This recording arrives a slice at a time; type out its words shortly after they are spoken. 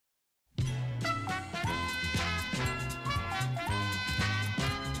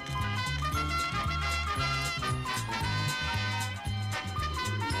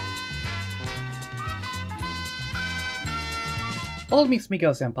Hello,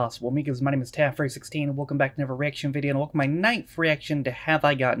 Migos Impossible. Migos, my name is Taffrey16, and welcome back to another reaction video, and welcome to my 9th reaction to Have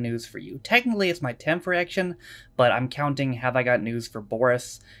I Got News For You. Technically, it's my 10th reaction, but I'm counting Have I Got News For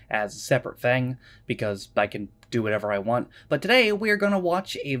Boris as a separate thing, because I can do whatever I want. But today, we are going to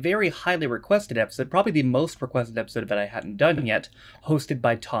watch a very highly requested episode, probably the most requested episode that I hadn't done yet, hosted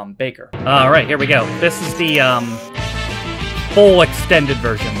by Tom Baker. Alright, here we go. This is the, full extended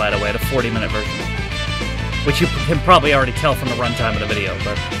version, by the way, the 40-minute version. Which you can probably already tell from the runtime of the video,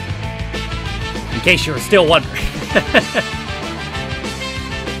 but in case you were still wondering.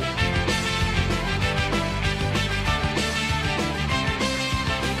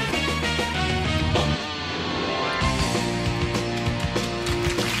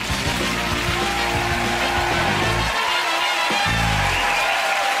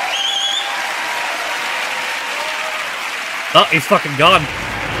 Oh, he's fucking gone.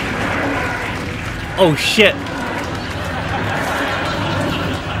 Oh shit.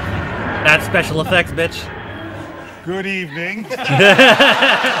 That's special effects, bitch. Good evening.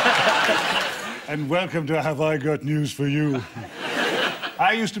 And welcome to Have I Got News For You.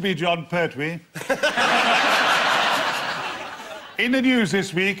 I used to be John Pertwee. In the news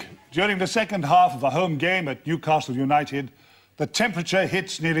this week, during the second half of a home game at Newcastle United, the temperature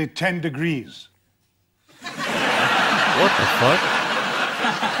hits nearly 10 degrees. What the fuck?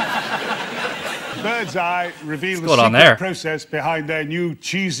 Bird's Eye revealed the secret process behind their new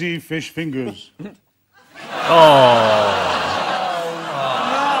cheesy fish fingers. Oh.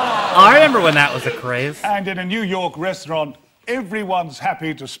 I remember when that was a craze. And in a New York restaurant, everyone's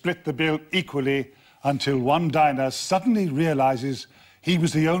happy to split the bill equally until one diner suddenly realizes he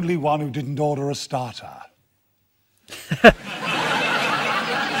was the only one who didn't order a starter.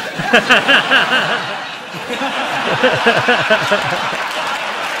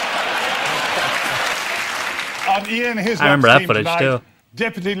 On Ian Hislop's I remember that team footage tonight, too.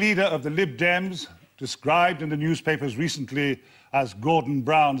 Deputy leader of the Lib Dems, described in the newspapers recently as Gordon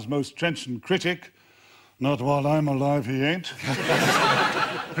Brown's most trenchant critic. Not while I'm alive, he ain't.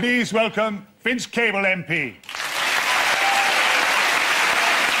 Please welcome Vince Cable MP.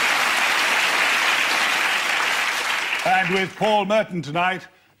 And with Paul Merton tonight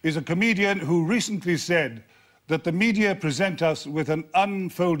is a comedian who recently said that the media present us with an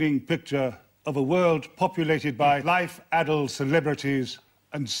unfolding picture of a world populated by life-addled celebrities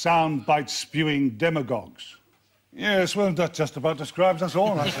and soundbite-spewing demagogues. Yes, well, that just about describes us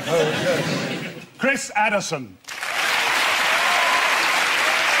all, I suppose. Yes. Chris Addison.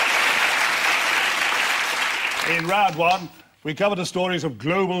 In round one, we cover the stories of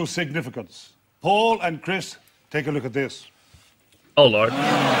global significance. Paul and Chris, take a look at this. Oh, Lord.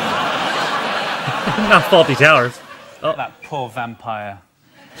 Not Faulty Towers. Oh. That poor vampire.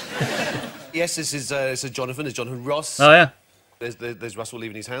 Yes, this is Jonathan. It's Jonathan Ross. Oh, yeah. There's Russell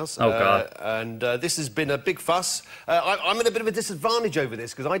leaving his house. Oh, God. And this has been a big fuss. I'm at a bit of a disadvantage over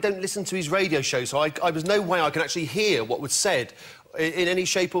this because I don't listen to his radio show, so there's no way I can actually hear what was said in any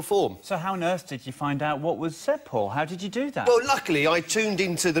shape or form. So how on earth did you find out what was said, Paul? How did you do that? Well, luckily, I tuned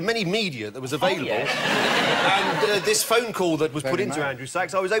into the many media that was available. Oh, yeah. And this phone call that was put into Andrew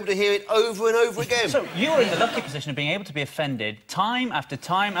Sachs, I was able to hear it over and over again. So you were in the lucky position of being able to be offended time after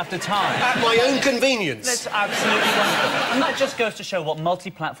time after time. At my own convenience. That's absolutely wonderful. And that just goes to show what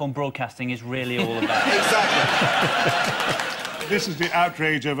multi-platform broadcasting is really all about. Exactly. This is the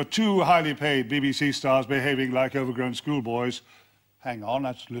outrage over two highly paid BBC stars behaving like overgrown schoolboys. Hang on,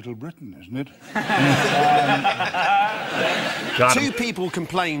 that's Little Britain, isn't it? Two people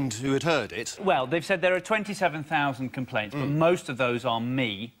complained who had heard it. Well, they've said there are 27,000 complaints, but most of those are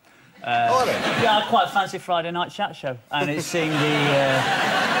me. Are they? Yeah, I quite fancy Friday Night Chat Show, and it's seeing the...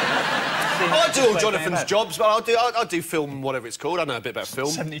 I do all Jonathan's jobs, but I'll do film, whatever it's called. I know a bit about film.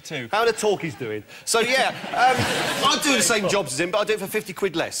 72. How the talk he's doing. So, yeah, I'll do the same jobs as him, but I'll do it for 50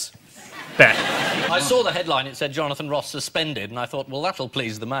 quid less. Bet. I saw the headline, it said Jonathan Ross suspended, and I thought, well, that'll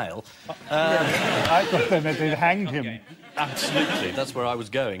please the Mail. I thought they meant they'd hanged him. Absolutely, that's where I was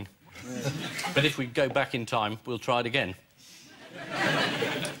going. But if we go back in time, we'll try it again.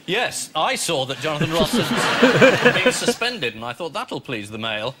 Yes, I saw that Jonathan Ross had been suspended, and I thought, that'll please the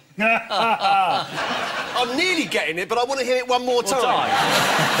Mail. I'm nearly getting it, but I want to hear it one more time.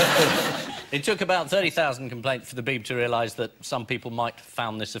 It took about 30,000 complaints for the Beeb to realise that some people might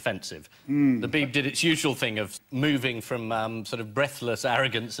found this offensive. The Beeb did its usual thing of moving from sort of breathless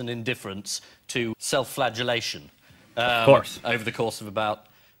arrogance and indifference to self-flagellation. Of course. Over the course of about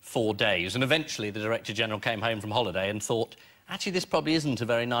 4 days. And eventually the Director-General came home from holiday and thought, actually, this probably isn't a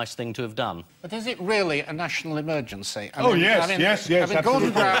very nice thing to have done. But is it really a national emergency? Yes, Gordon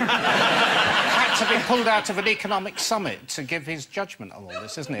absolutely. Brown had to be pulled out of an economic summit to give his judgment on all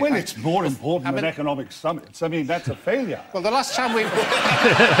this, isn't it? Well, it's more important than economic summits. I mean, that's a failure. Well, the last time we... the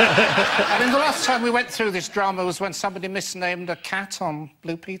last time we went through this drama was when somebody misnamed a cat on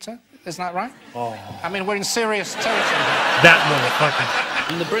Blue Peter. Isn't that right? Oh. I mean, we're in serious territory. That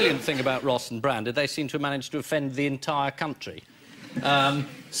motherfucker. And the brilliant thing about Ross and Brand is they seem to have managed to offend the entire country.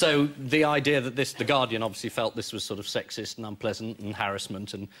 So the idea that The Guardian obviously felt this was sort of sexist and unpleasant and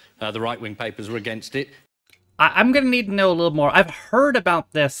harassment, and the right-wing papers were against it. I'm going to need to know a little more. I've heard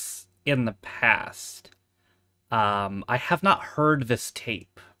about this in the past. I have not heard this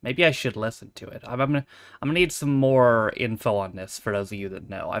tape. Maybe I should listen to it. I'm gonna need some more info on this for those of you that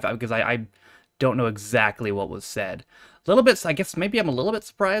know, because I don't know exactly what was said. A little bit, I guess maybe I'm a little bit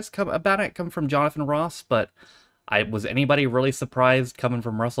surprised about it coming from Jonathan Ross, but was anybody really surprised coming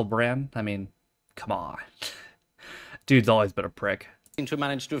from Russell Brand? I mean, come on. Dude's always been a prick. Seem to have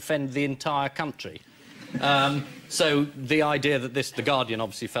managed to offend the entire country. So the idea that The Guardian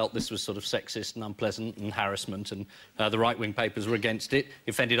obviously felt this was sort of sexist and unpleasant and harassment, and the right-wing papers were against it.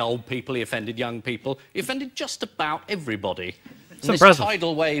 He offended old people, he offended young people, he offended just about everybody. And this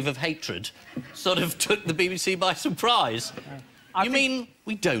tidal wave of hatred sort of took the BBC by surprise. You mean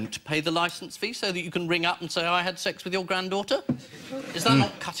we don't pay the licence fee so that you can ring up and say, I had sex with your granddaughter? Is that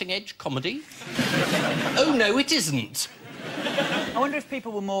not cutting-edge comedy? Oh, no, it isn't. I wonder if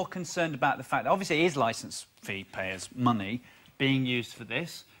people were more concerned about the fact that obviously it is licence fee payers' money being used for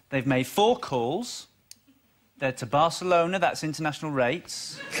this. They've made 4 calls. They're to Barcelona, that's international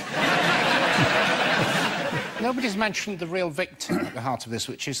rates. Nobody's mentioned the real victim at the heart of this,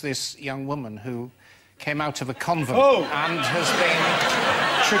 which is this young woman who came out of a convent and has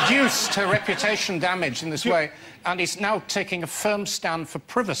been traduced, her reputation damaged in this way, and is now taking a firm stand for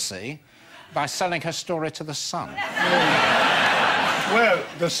privacy by selling her story to The Sun. Well,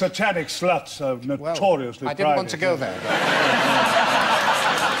 the satanic sluts are notoriously private. I didn't want to go there.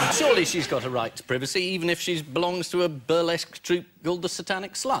 Surely she's got a right to privacy, even if she belongs to a burlesque troupe called the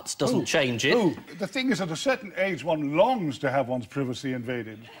Satanic Sluts. Doesn't change it. The thing is, at a certain age, one longs to have one's privacy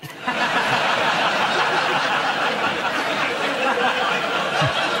invaded.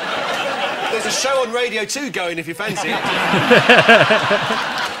 There's a show on Radio 2 going, if you fancy it.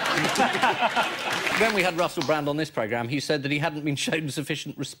 When we had Russell Brand on this programme, he said that he hadn't been shown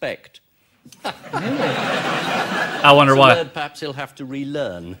sufficient respect. I wonder why. It's a word perhaps he'll have to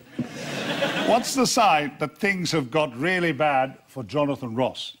relearn. What's the sign that things have got really bad for Jonathan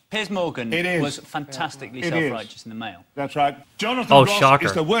Ross? Piers Morgan was fantastically self-righteous in the Mail. That's right. Jonathan Ross shocker.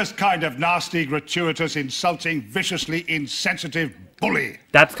 is the worst kind of nasty, gratuitous, insulting, viciously insensitive bully.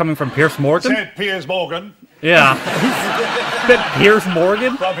 That's coming from Piers Morgan? Said Piers Morgan. Yeah. Piers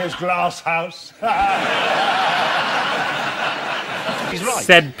Morgan? From his glass house. He's right.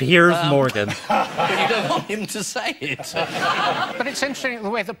 Said Piers Morgan. But you don't want him to say it. But it's interesting the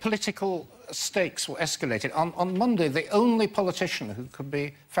way the political stakes were escalated. On Monday, the only politician who could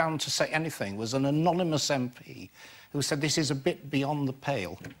be found to say anything was an anonymous MP who said this is a bit beyond the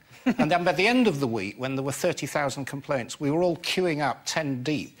pale. And then by the end of the week, when there were 30,000 complaints, we were all queuing up 10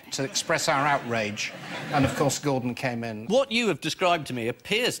 deep to express our outrage. And, of course, Gordon came in. What you have described to me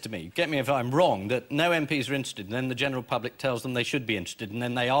appears to me, get me if I'm wrong, that no MPs are interested, and then the general public tells them they should be interested, and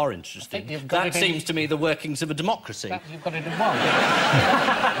then they are interested. That seems to me the workings of a democracy. You've got it in one.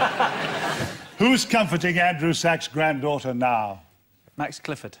 Who's comforting Andrew Sack's granddaughter now? Max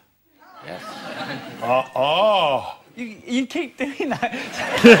Clifford. Yes. You keep doing that.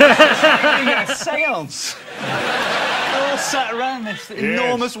 You're a seance. We're all sat around this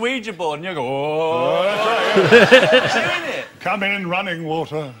enormous Ouija board and you go, oh, doing it. Come in, running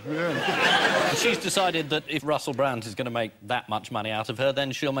water. Yeah. She's decided that if Russell Brand is going to make that much money out of her,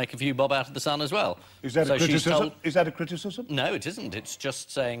 then she'll make a few bob out of the Sun as well. Is that a criticism? Is that a criticism? No, it isn't. It's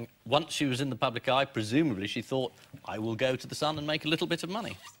just saying once she was in the public eye, presumably she thought, I will go to the Sun and make a little bit of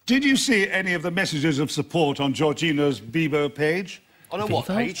money. Did you see any of the messages of support on Georgina's Bebo page? On a what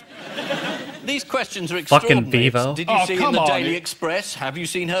page? These questions are Fucking extraordinary. Bebo. Did you see in the Daily Express? Have you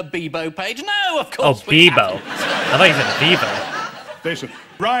seen her Bebo page? No, of Oh, course we Bebo. haven't. I thought you said Bebo. Listen,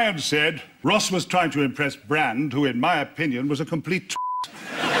 Brian said Ross was trying to impress Brand, who, in my opinion, was a complete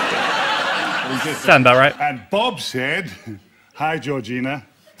Sound about right. And Bob said, hi, Georgina.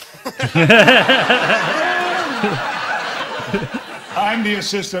 I'm the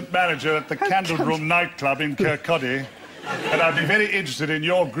assistant manager at the Candle Room nightclub in Kirkcaldy, and I'd be very interested in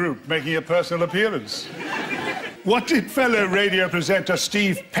your group making a personal appearance. What did fellow radio presenter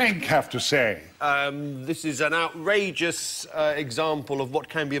Steve Penk have to say? This is an outrageous example of what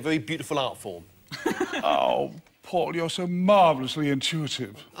can be a very beautiful art form. Oh, Paul, you're so marvellously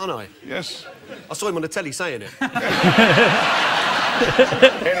intuitive. Aren't I? Yes. I saw him on the telly saying it.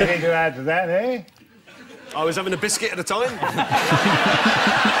 Anything to add to that, eh? I was having a biscuit at the time. And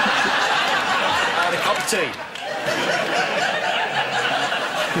a cup of tea.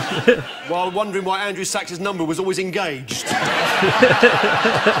 While wondering why Andrew Sachs's number was always engaged.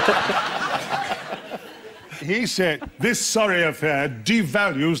 He said, this sorry affair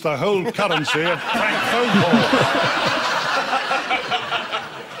devalues the whole currency of prank phone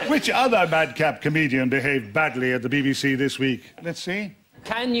calls. Which other madcap comedian behaved badly at the BBC this week? Let's see.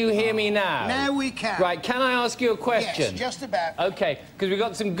 Can you hear me now? Now we can. Right, can I ask you a question? Yes, just about. OK, because we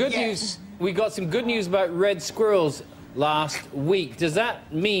got some good Yes. news. We got some good news about red squirrels last week. Does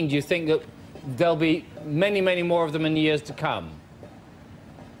that mean, do you think, that there'll be many, many more of them in the years to come?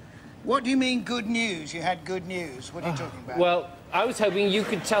 What do you mean, good news? You had good news. What are you talking about? Well, I was hoping you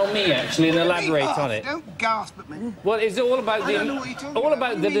could tell me, actually, and elaborate on it. Don't gasp at me. Well, it's all about I don't know what you're talking all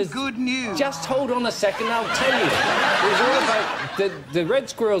about. about What do you mean, the good news? Just hold on a second, I'll tell you. It's all about the red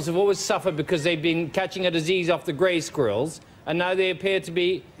squirrels have always suffered because they've been catching a disease off the grey squirrels, and now they appear to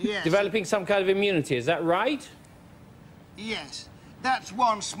be Yes. developing some kind of immunity. Is that right? Yes. That's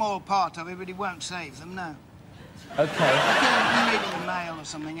one small part of it, but it won't save them, no. Okay. You read it in the mail or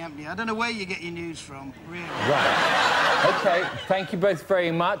something, haven't you? I don't know where you get your news from, really. Right. Okay, thank you both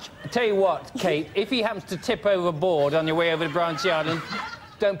very much. I tell you what, Kate, if he happens to tip overboard on your way over to Branch Island,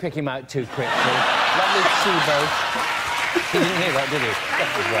 don't pick him out too quickly. Lovely to see you both. You didn't hear that, did you?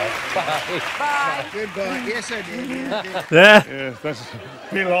 Bye. Goodbye. Yes, I did. Yeah, I did. Yes, that's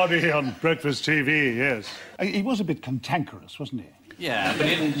Bill Oddie on Breakfast TV, yes. He was a bit cantankerous, wasn't he? Yeah, but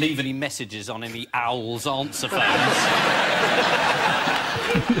he didn't leave any messages on any Owl's answer phones.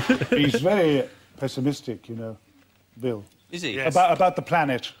 He's very pessimistic, you know, Bill. Is he? Yes. About the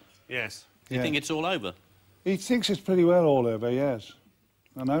planet. Yes. Do you think it's all over? He thinks it's pretty well all over, yes.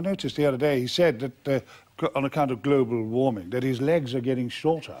 And I noticed the other day he said that on account of global warming, that his legs are getting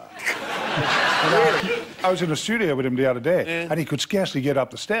shorter. I was in a studio with him the other day, and he could scarcely get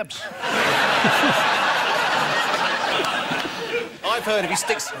up the steps. I've heard if he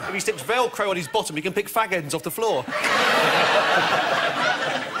sticks Velcro on his bottom, he can pick fag ends off the floor.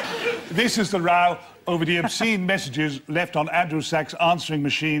 This is the row over the obscene messages left on Andrew Sachs' answering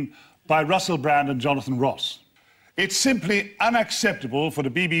machine by Russell Brand and Jonathan Ross. It's simply unacceptable for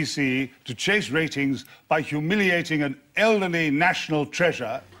the BBC to chase ratings by humiliating an elderly national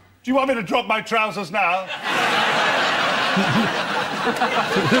treasure. Do you want me to drop my trousers now?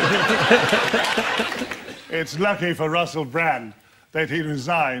 It's lucky for Russell Brand that he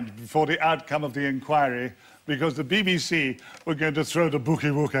resigned before the outcome of the inquiry, because the BBC were going to throw the bookie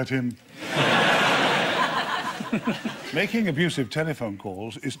wook at him. Making abusive telephone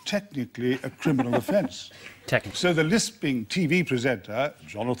calls is technically a criminal offence. Technically. So the lisping TV presenter,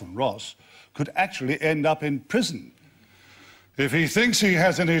 Jonathan Ross, could actually end up in prison. If he thinks he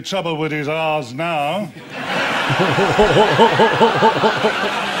has any trouble with his R's now...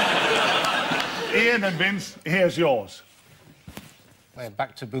 Ian and Vince, here's yours. We're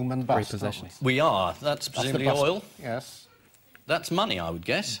back to boom and bust, aren't we? We are. That's presumably bust. oil. Yes. That's money, I would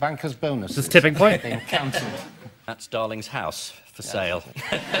guess. Banker's bonus. This is tipping point. Being counted. That's Darling's house for sale.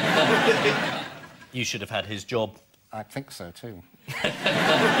 You should have had his job. I think so, too.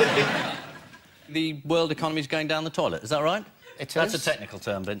 The world economy is going down the toilet, is that right? It That's is. a technical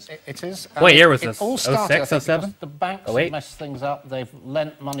term, Vince. It is. What year was this? It all started, 06, I think, 07? because the banks 08? have messed things up. They've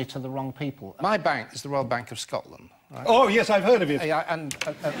lent money to the wrong people. My bank is the Royal Bank of Scotland. Right? Oh, yes, I've heard of it. Yeah, and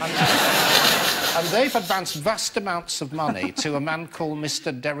they've advanced vast amounts of money to a man called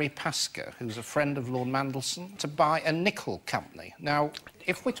Mr. Deripaska, who's a friend of Lord Mandelson, to buy a nickel company. Now,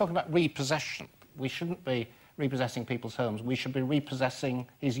 if we're talking about repossession, we shouldn't be repossessing people's homes. We should be repossessing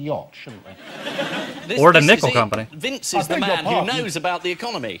his yacht, shouldn't we? Or the this nickel is it. company. Vince I is the beg your man who pardon. knows about the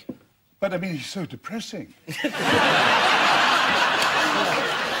economy. But, I mean, he's so depressing.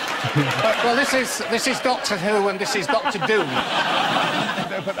 Well, this is Doctor Who and this is Doctor Doom.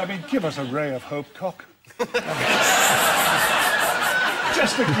 But, I mean, give us a ray of hope, Cock.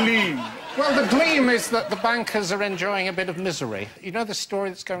 Just a gleam. Well, the gleam is that the bankers are enjoying a bit of misery. You know the story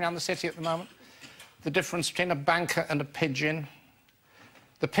that's going around the city at the moment? The difference between a banker and a pigeon?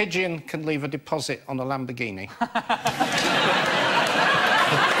 The pigeon can leave a deposit on a Lamborghini.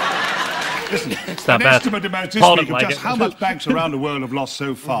 Listen, It's not an bad. estimate about this Paul week didn't of like just it. how much banks around the world have lost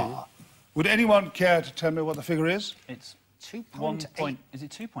so far. Would anyone care to tell me what the figure is? It's 2.8. 1 point... Is it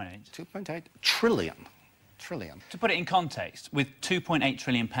 2.8? 2.8 trillion. trillion. To put it in context, with £2.8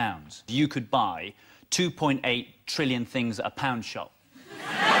 trillion, you could buy 2.8 trillion things at a pound shop.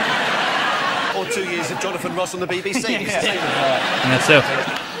 Or 2 years of Jonathan Ross on the BBC. That's so.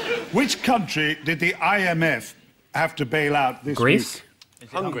 Which country did the IMF have to bail out this Greece? week?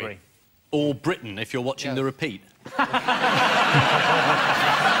 Hungary. Or Britain, if you're watching the repeat.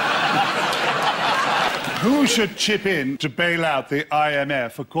 Who should chip in to bail out the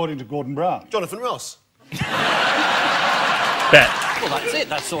IMF, according to Gordon Brown? Jonathan Ross. Bet. Well, that's it.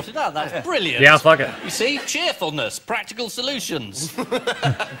 That's sorted out. That's brilliant. Yeah, fuck it. You see? Cheerfulness, practical solutions.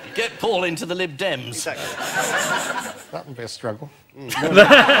 Get Paul into the Lib Dems. That would be a struggle. What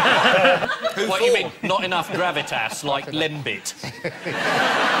do you mean? Not enough gravitas, like Lembit.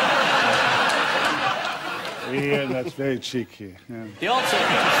 Ian, that's very cheeky. Yeah. The answer...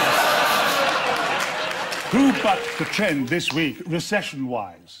 Who bucked the trend this week,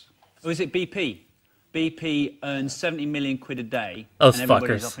 recession-wise? Or is it BP? BP earns 70 million quid a day, Those and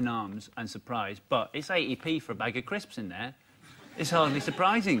everybody's fuckers. up in arms and surprised. But it's 80p for a bag of crisps in there. It's hardly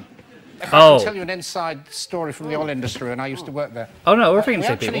surprising. I can tell you an inside story from the oil industry, and I used to work there. Oh, no, we're thinking We the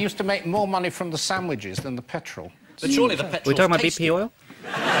same actually people. used to make more money from the sandwiches than the petrol. But surely the petrol's We're talking about tasty. BP oil?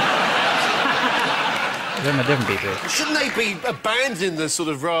 We're talking about different BP. Shouldn't they be abandoning the sort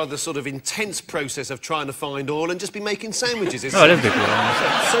of rather sort of intense process of trying to find oil and just be making sandwiches? It's Oh, it is BP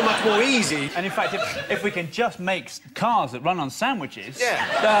oil. so much more easy. And in fact, if we can just make cars that run on sandwiches, Yeah.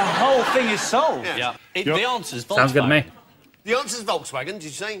 the whole thing is solved. Yeah. The answer's Volkswagen. Sounds good to me. The answer's Volkswagen, did you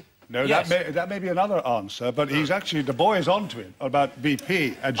say? No, Yes. that may be another answer, but he's actually, the boy is onto it about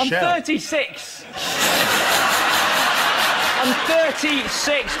BP and I'm Shell. 36. I'm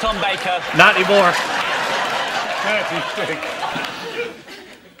 36, Tom Baker. Not anymore. 36.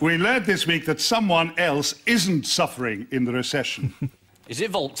 We learned this week that someone else isn't suffering in the recession. Is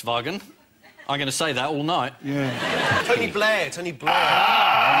it Volkswagen? I'm going to say that all night. Yeah. Tony Blair, Tony Blair.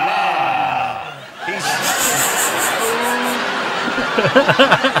 He's...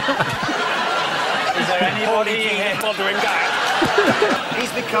 Is there anybody here? bothering that.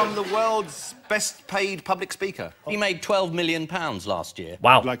 He's become the world's best-paid public speaker. He made £12 million last year.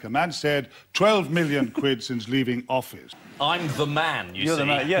 Wow. Like a man said, 12 million quid since leaving office. I'm the man, you You're see. the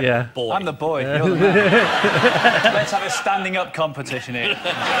man, yeah. Yeah. Boy. I'm the boy. You're the man. Let's have a standing up competition here.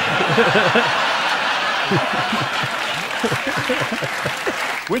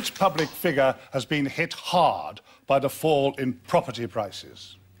 Which public figure has been hit hard by the fall in property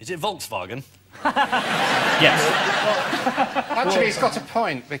prices? Is it Volkswagen? Yes. Actually, he's got a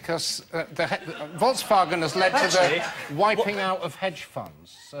point, because Volkswagen has led to the wiping out of hedge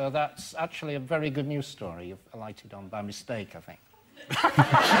funds. So that's actually a very good news story you've alighted on by mistake, I think. You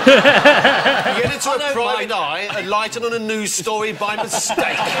get into a private eye and lighten on a news story by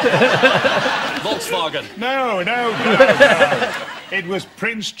mistake. Volkswagen. No. It was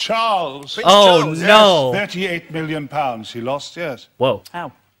Prince Charles. Oh, Charles, no. 38 million pounds he lost, yes. Whoa.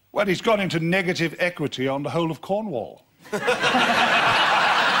 How? Well, he's gone into negative equity on the whole of Cornwall. And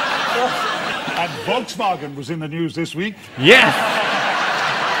Volkswagen was in the news this week. Yes.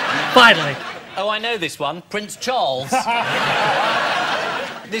 Finally. Oh, I know this one. Prince Charles.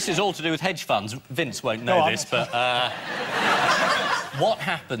 This is all to do with hedge funds. Vince won't know this, but... what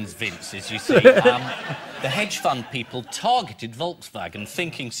happens, Vince, is you see... the hedge fund people targeted Volkswagen,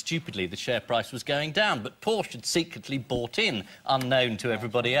 thinking stupidly the share price was going down, but Porsche had secretly bought in, unknown to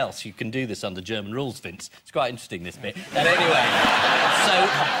everybody else. You can do this under German rules, Vince. It's quite interesting, this bit. And anyway, so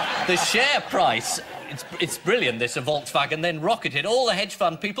the share price, it's brilliant, this of Volkswagen, then rocketed. All the hedge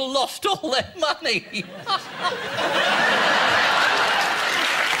fund people lost all their money.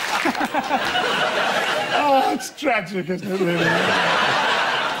 Oh, it's tragic, isn't it, really?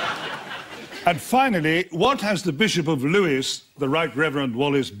 And finally, what has the Bishop of Lewis, the Right Reverend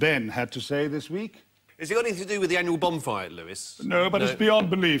Wallace Benn, had to say this week? Has it got anything to do with the annual bonfire at Lewis? No, but it's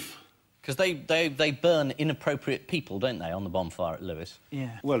beyond belief. Because they burn inappropriate people, don't they, on the bonfire at Lewis?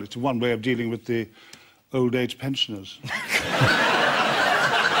 Yeah. Well, it's one way of dealing with the old age pensioners.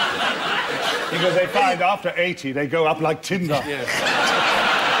 Because they find after 80, they go up like tinder. Yeah.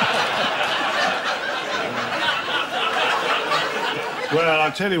 Well,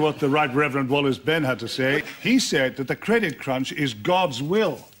 I'll tell you what the Right Reverend Wallace Benn had to say. He said that the credit crunch is God's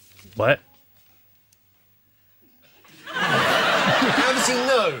will. What? How does he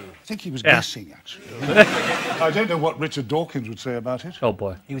know? I think he was guessing, actually. I don't know what Richard Dawkins would say about it. Oh,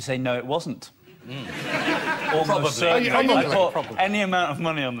 boy. He would say, no, it wasn't. Almost Probably. certainly. Probably. I put any amount of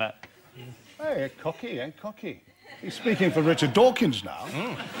money on that. Hey, cocky, ain't cocky. He's speaking for Richard Dawkins now.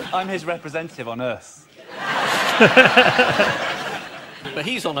 I'm his representative on Earth. But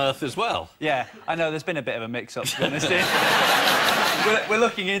he's on Earth as well. Yeah, I know, there's been a bit of a mix-up, to be honest. We're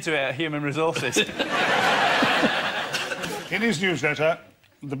looking into it at Human Resources. In his newsletter,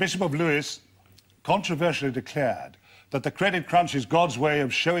 the Bishop of Lewis controversially declared that the credit crunch is God's way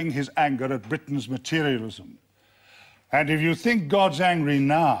of showing his anger at Britain's materialism. And if you think God's angry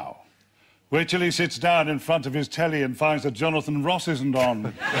now, wait till he sits down in front of his telly and finds that Jonathan Ross isn't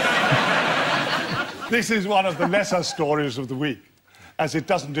on. This is one of the lesser stories of the week, as it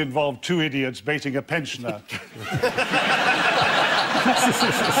doesn't involve two idiots baiting a pensioner.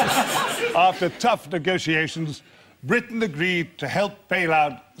 After tough negotiations, Britain agreed to help bail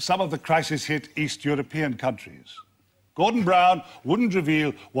out some of the crisis-hit East European countries. Gordon Brown wouldn't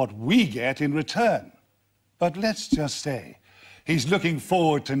reveal what we get in return. But let's just say he's looking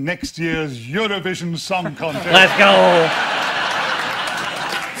forward to next year's Eurovision Song Contest. Let's go!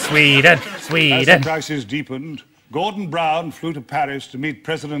 Sweden, As Sweden. the crisis deepened, Gordon Brown flew to Paris to meet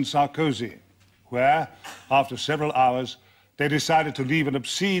President Sarkozy, where, after several hours, they decided to leave an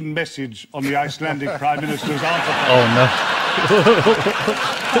obscene message on the Icelandic Prime Minister's answer phone. Oh, no.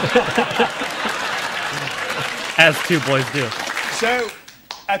 As two boys do. So,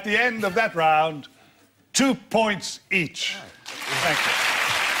 at the end of that round, 2 points each. Thank you.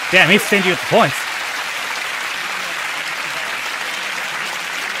 Damn, he's stingy with the points.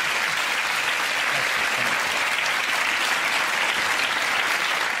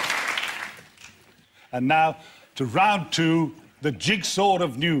 And now, to round 2, the jigsaw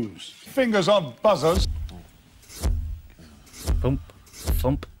of news. Fingers on buzzers. Thump,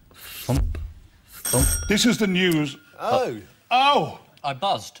 thump, thump, thump. This is the news. Oh. Oh! I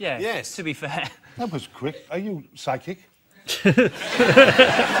buzzed. Yeah, Yes. to be fair. That was quick. Are you psychic? Well,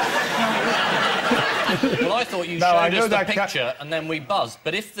 I thought you No, I showed know us the that picture and then we buzzed.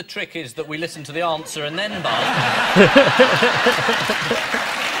 But if the trick is that we listen to the answer and then buzz, I'm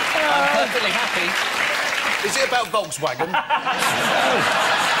perfectly happy. Is it about Volkswagen?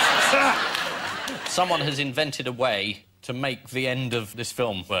 Someone has invented a way to make the end of this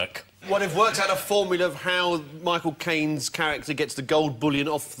film work. Well, they've worked out a formula of how Michael Caine's character gets the gold bullion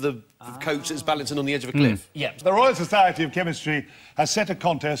off the coach that's balancing on the edge of a cliff. Yeah. The Royal Society of Chemistry has set a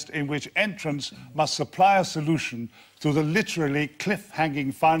contest in which entrants must supply a solution to the literally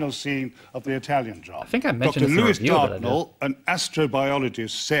cliff-hanging final scene of the Italian Job. I think I mentioned Dr. this in a Lewis review that I did. Dartnell, an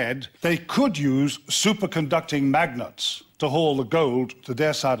astrobiologist, said they could use superconducting magnets to haul the gold to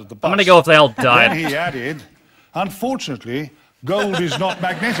their side of the bus. I'm gonna go if they all Then died. he added, unfortunately, gold is not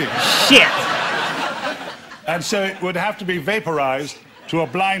magnetic. Shit! And so it would have to be vaporized to a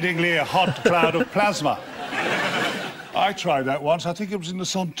blindingly hot cloud of plasma. I tried that once. I think it was in the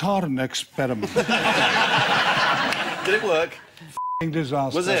Sontaran experiment. Did it work? F***ing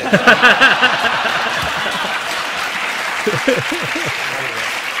disaster. Was it?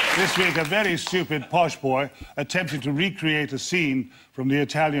 This week, a very stupid posh boy attempted to recreate a scene from the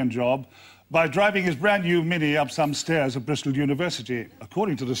Italian Job by driving his brand new Mini up some stairs at Bristol University.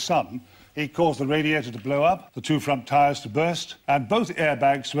 According to The Sun, he caused the radiator to blow up, the two front tyres to burst, and both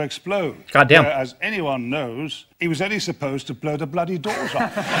airbags to explode. Goddamn. Where, as anyone knows, he was only supposed to blow the bloody doors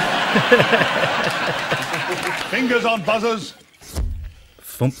off. Fingers on buzzers.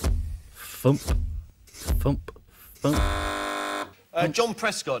 Thump, thump, thump, thump. John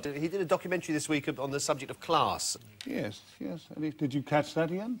Prescott, he did a documentary this week on the subject of class. Yes, yes. Did you catch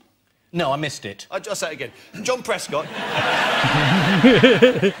that, Ian? No, I missed it. I'll say it again. John Prescott.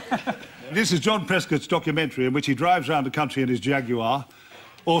 This is John Prescott's documentary in which he drives around the country in his Jaguar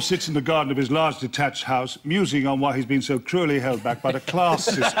or sits in the garden of his large detached house musing on why he's been so cruelly held back by the class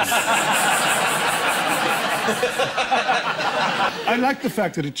system. I like the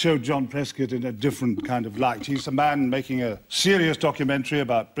fact that it showed John Prescott in a different kind of light. He's a man making a serious documentary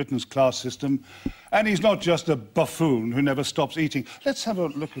about Britain's class system, and he's not just a buffoon who never stops eating. Let's have a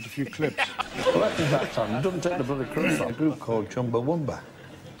look at a few clips. Well, that is that time. Don't take the bloody crust off. A group called Chumbawamba.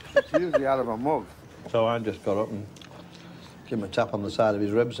 It's usually out of a mug. So I just got up and gave him a tap on the side of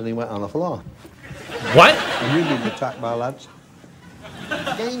his ribs and he went on the floor. What? And you've been attacked by lads.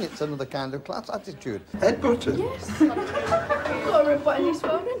 Again, it's another kind of class attitude. Headbutted. Yes. You got a rib butt in this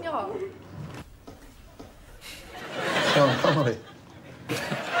phone, didn't you? Sean Connery.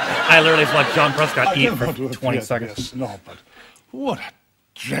 I literally just watched John Prescott I eat don't for want to 20 appear seconds. to be a snob, but what a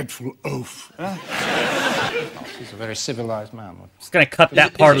dreadful oath. Huh? He's a very civilised man. Just gonna cut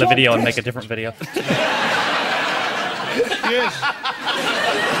that part of the video and make a different video. Yes.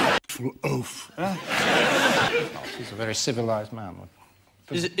 Dreadful oath. Huh? He's a very civilised man.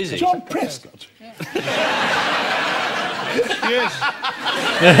 Is it? John Prescott. Yes.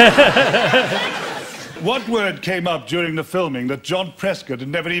 What word came up during the filming that John Prescott had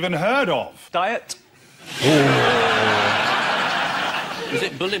never even heard of? Diet. Is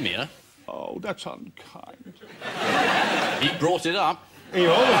it bulimia? Oh, that's unkind. He brought it up. He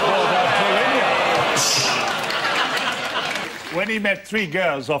always brought up bulimia. When he met 3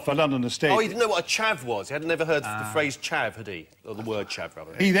 girls off a London estate... Oh, he didn't know what a chav was. He had never heard the phrase chav, had he? Or the word chav,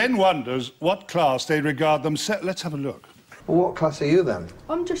 rather. He then wonders what class they regard themselves... Let's have a look. Well, what class are you then?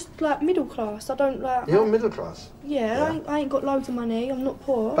 I'm just like middle class. I don't like. You're middle class? Yeah, I ain't got loads of money. I'm not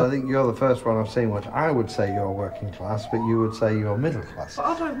poor. I think you're the first one I've seen which I would say you're working class, but you would say you're middle class. But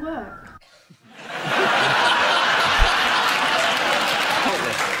I don't work.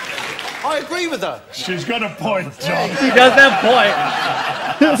 I agree with her. She's got a point, John. He does have point.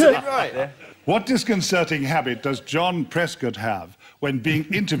 Absolutely right. Yeah. What disconcerting habit does John Prescott have when being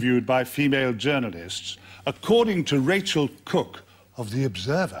interviewed by female journalists, according to Rachel Cook of The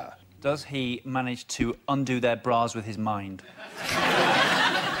Observer? Does he manage to undo their bras with his mind?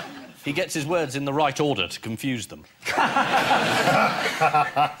 He gets his words in the right order to confuse them. Well,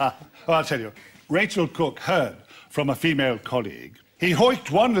 I'll tell you. Rachel Cook heard from a female colleague. He hoiked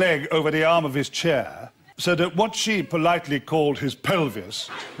one leg over the arm of his chair so that what she politely called his pelvis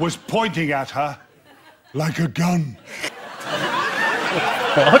was pointing at her like a gun.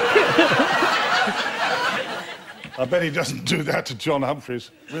 I bet he doesn't do that to John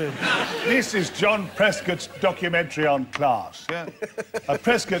Humphreys. Really? This is John Prescott's documentary on class. Yeah?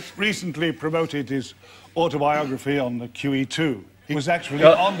 Prescott recently promoted his autobiography on the QE2. He was actually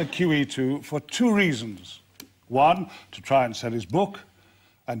on the QE2 for 2 reasons. 1, to try and sell his book,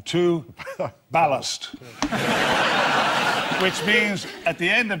 and 2, ballast. Which means, at the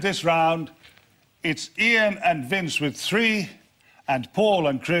end of this round, it's Ian and Vince with 3, and Paul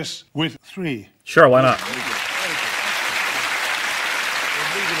and Chris with 3. Sure, why not?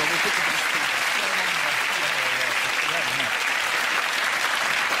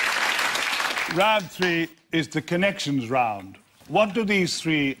 Round 3 is the connections round. What do these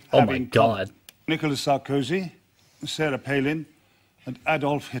 3 have in common? Nicolas Sarkozy, Sarah Palin, and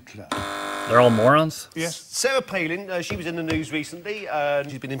Adolf Hitler. They're all morons? Yes. Sarah Palin, she was in the news recently.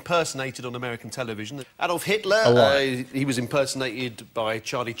 She's been impersonated on American television. Adolf Hitler, he was impersonated by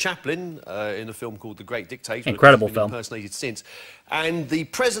Charlie Chaplin in a film called The Great Dictator. Incredible been film. Impersonated since. And the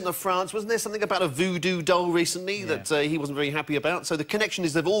President of France, wasn't there something about a voodoo doll recently that he wasn't very happy about? So the connection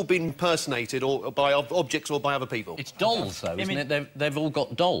is they've all been impersonated or by objects or by other people. It's dolls, though, isn't it? They've all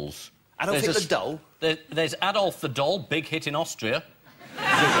got dolls. Adolf Hitler doll? There's Adolf the doll, big hit in Austria.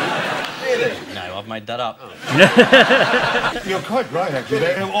 Really? No, I've made that up. You're quite right, actually.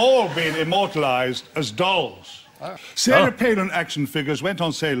 They've all been immortalised as dolls. Sarah Palin action figures went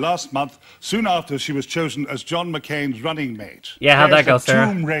on sale last month, soon after she was chosen as John McCain's running mate. Yeah, how'd that go,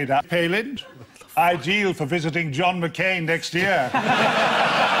 Sarah? Tomb Raider Palin, ideal for visiting John McCain next year.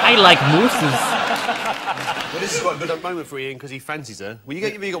 I like mooses. Well, this is quite a good moment for Ian because he fancies her. Well,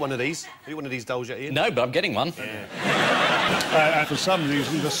 have you got one of these? Have you got one of these dolls yet, Ian? No, but I'm getting one. Yeah. And for some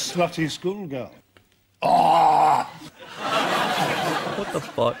reason, the slutty schoolgirl. Oh! What the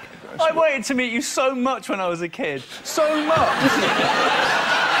fuck? I wanted to meet you so much when I was a kid. So much.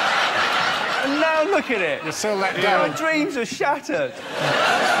 And now look at it. You're so let down. My dreams are shattered.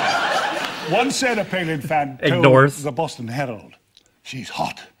 One Sarah Palin fan Ignores. told the Boston Herald, "She's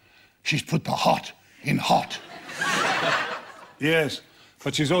hot. She's put the hot in hot." Yes,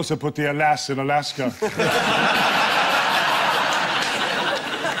 but she's also put the alas in Alaska.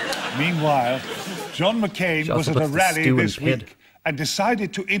 Meanwhile, John McCain was at a rally this week and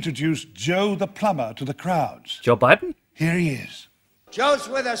decided to introduce Joe the plumber to the crowds. Joe Biden? Here he is. Joe's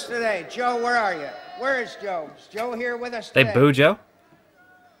with us today. Joe, where are you? Where is Joe? Is Joe here with us today? They boo Joe?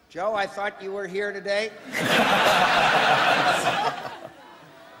 Joe, I thought you were here today.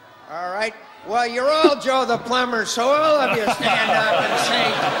 All right. Well, you're all Joe the plumber, so all of you stand up and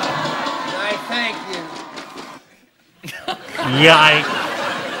say, I thank you.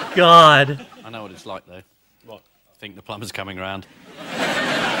 Yikes. God. I know what it's like, though. What? I think the plumber's coming around.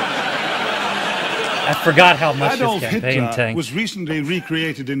 I forgot how much Adolf this campaign Hitler tanked. was recently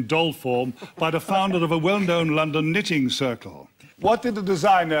recreated in doll form by the founder of a well-known London knitting circle. What did the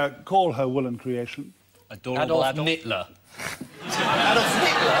designer call her woolen creation? Adolf Hitler. Adolf Hitler?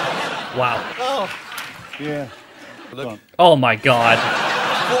 Wow. Oh. Yeah. Look. Oh my god.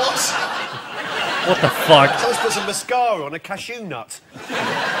 What? What the fuck? Someone's put some mascara on a cashew nut.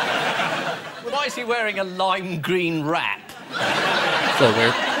 Why is he wearing a lime green wrap? So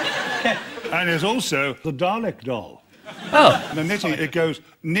weird. And there's also the Dalek doll. Oh. And the knitting, it goes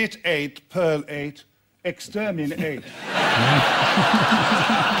knit 8, pearl 8, exterminate 8.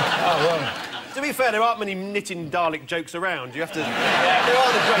 To be be fair, there aren't many knitting Dalek jokes around. You have to... there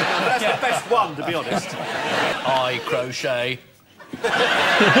are the great ones, but that's the best one, to be honest. I crochet.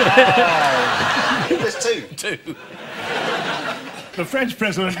 There's two. Two. The French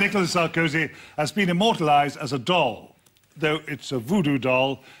President, Nicolas Sarkozy, has been immortalised as a doll, though it's a voodoo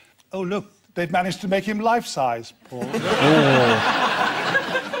doll. Oh, look, they've managed to make him life-size, Paul.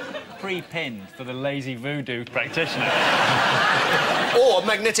 Pre-pinned for the lazy voodoo practitioner. Or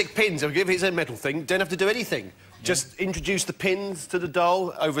magnetic pins. If it's a metal thing, don't have to do anything. Just introduce the pins to the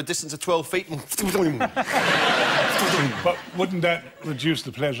doll over a distance of 12 feet and... But wouldn't that reduce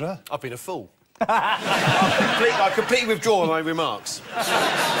the pleasure? I've been a fool. I completely withdraw my remarks.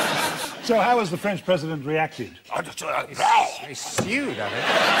 So how has the French president reacted? He's stewed at it.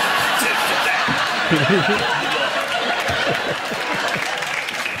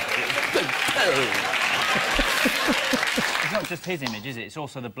 It's not just his image, is it? It's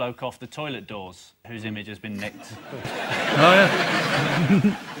also the bloke off the toilet doors whose image has been nicked. Oh,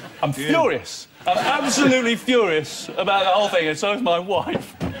 yeah. I'm furious. I'm absolutely furious about the whole thing, and so is my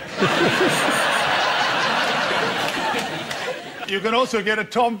wife. You can also get a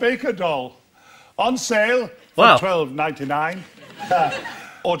Tom Baker doll. On sale for Wow. $12.99.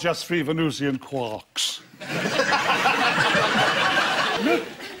 Or just 3 Venusian quarks. Look,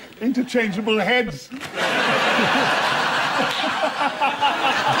 interchangeable heads.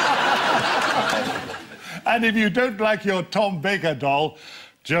 And if you don't like your Tom Baker doll,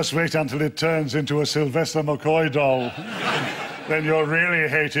 just wait until it turns into a Sylvester McCoy doll. Then you'll really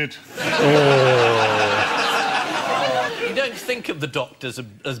hate it. You don't think of the doctors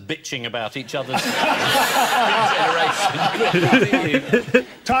as bitching about each other's generation.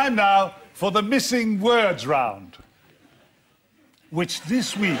 Time now for the missing words round, which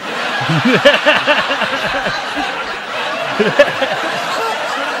this week... Does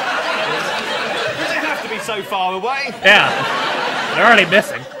it have to be so far away? Yeah. They're already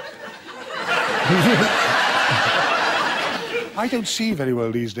missing. I don't see very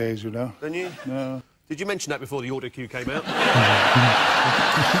well these days, you know. Don't you? No. Did you mention that before the auto cue came out?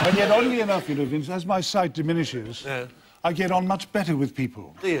 And yet, oddly enough, you know, Vince, as my sight diminishes, I get on much better with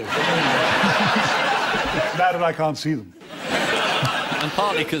people. Do you? Now that I can't see them. And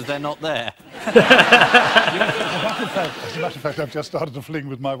partly because they're not there. As a matter of fact, I've just started a fling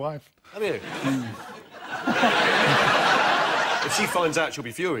with my wife. Have you? If she finds out, she'll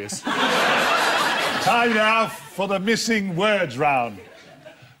be furious. Time now for the missing words round,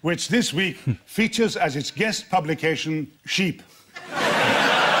 which this week features as its guest publication, Sheep.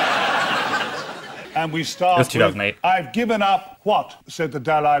 And we start It was 2008. with, I've given up what, said the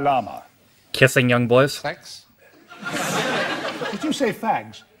Dalai Lama. Kissing young boys. Sex? Did you say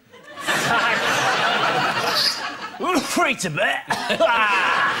fags? Free Tibet!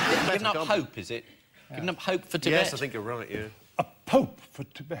 Giving up hope, is it? Giving up hope for Tibet? Yes, I think you're right, yeah. A pope for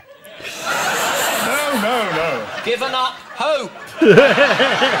Tibet. No. Given up hope!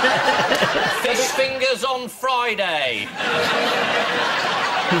 Fish fingers on Friday.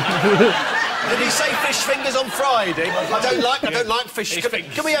 Did he say fish fingers on Friday? I don't like fish.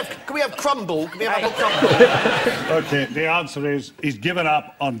 Can we have crumble? Can we have apple crumble? Okay, the answer is he's given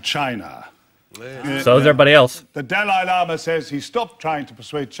up on China. So is everybody else. The Dalai Lama says he stopped trying to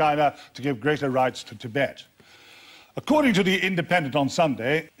persuade China to give greater rights to Tibet. According to The Independent on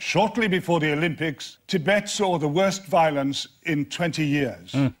Sunday, shortly before the Olympics, Tibet saw the worst violence in 20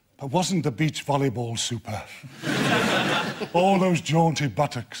 years. But wasn't the beach volleyball super? All those jaunty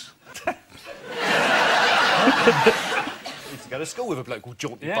buttocks. I used to go to school with a bloke called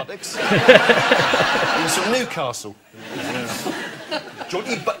Jaunty Buttocks. He was from Newcastle.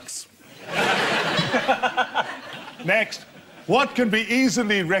 Jaunty Buttocks. Next, what can be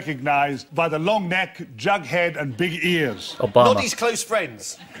easily recognised by the long neck, jug head and big ears? Obama. Noddy's close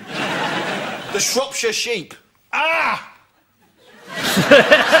friends. The Shropshire sheep. Ah!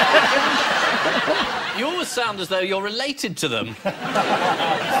 You always sound as though you're related to them.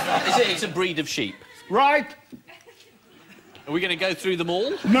 It's a breed of sheep. Right. Are we going to go through them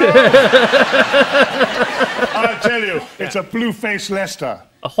all? No! I'll tell you, it's a blue-faced Leicester.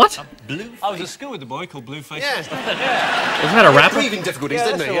 A what? Blue. I was at school with a boy called Blueface. Yeah. Isn't that a rapper? Breathing difficulties, Yeah,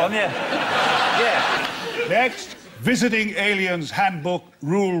 didn't that's he? the one, yeah. Next, Visiting Aliens Handbook,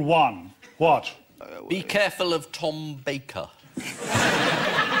 Rule 1. What? Be careful of Tom Baker.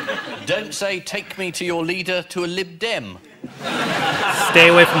 Don't say, take me to your leader to a Lib Dem. Stay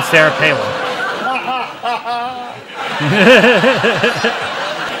away from Sarah Palin.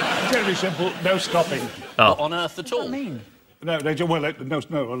 Very simple, no stopping. Not on Earth at all. No, they do, well,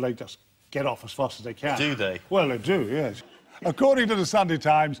 they just get off as fast as they can. Do they? Well, they do, yes. According to the Sunday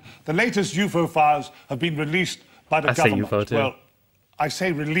Times, the latest UFO files have been released by the government. Say UFO too. Well, I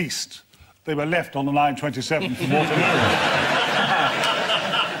say released. They were left on the 927 from Waterloo.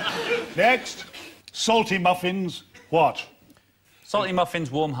 Next, salty muffins. What? Salty muffins,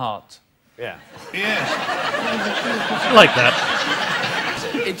 warm heart. Yeah. Yes. I like that.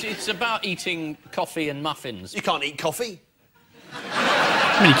 It's about eating coffee and muffins. You can't eat coffee.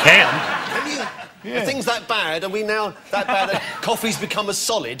 I mean, you can. Can you? Yeah. Are things that bad? Are we now that bad that coffee's become a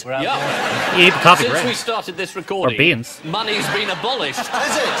solid? Yeah. You eat the coffee Since bread. we started this recording, Or beans. money's been abolished.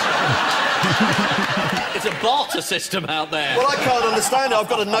 Has it? It's a barter system out there. Well, I can't understand it. I've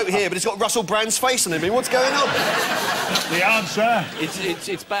got a note here, but it's got Russell Brand's face on it. I mean, what's going on? The answer?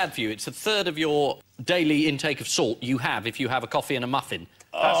 It's bad for you. It's a third of your daily intake of salt you have if you have a coffee and a muffin.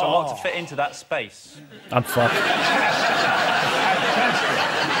 That's a lot to fit into that space. I'm fucked.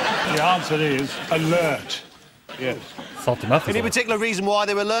 The answer is alert. Yes. Salty muffins. Any particular reason why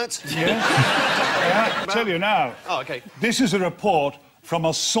they were alert? Yeah. I'll tell you now. Oh, OK. This is a report from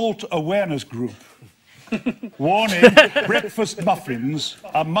a salt awareness group. Warning, breakfast muffins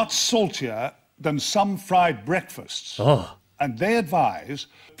are much saltier than some fried breakfasts. Oh. And they advise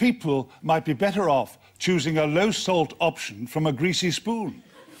people might be better off choosing a low-salt option from a greasy spoon.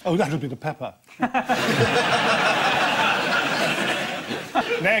 Oh, that'll be the pepper.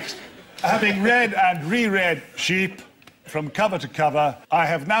 Next, having read and reread Sheep from cover to cover, I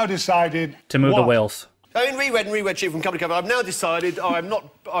have now decided To move the what? whales. Having reread and reread Sheep from cover to cover, I've now decided I'm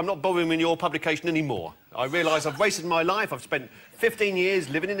not bothering with your publication anymore. I realise I've wasted my life. I've spent 15 years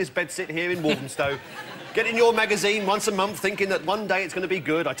living in this bedsit here in Walthamstow, getting your magazine once a month, thinking that one day it's going to be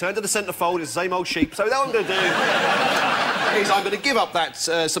good. I turn to the centrefold, it's the same old Sheep. So what I'm going to do is I'm going to give up that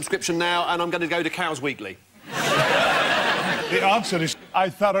subscription now, and I'm going to go to Cows Weekly. The answer is I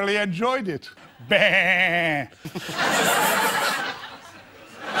thoroughly enjoyed it. Bah.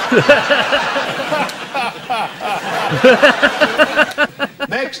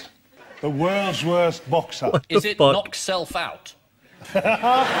 Next, the world's worst boxer. Is it knock self out?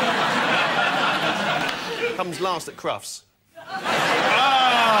 Comes last at Crufts.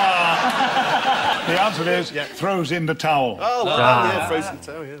 The answer is throws in the towel. Oh, well, yeah, frozen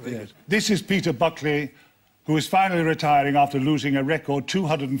toe, yeah. Very good. This is Peter Buckley, who is finally retiring after losing a record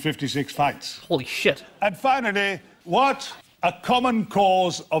 256 fights. Holy shit. And finally, what? A common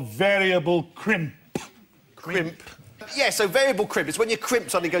cause of variable crimp. Crimp. Yeah, so variable crimp. It's when your crimp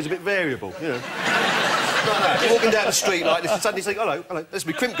suddenly goes a bit variable, you know. Like you're walking down the street like this and suddenly you think, hello, there's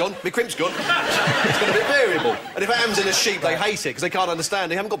my crimp gone, my crimp's gone. It's got a bit variable. And if it happens in a sheep, they hate it because they can't understand.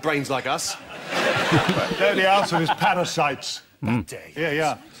 They haven't got brains like us. No, the answer is parasites.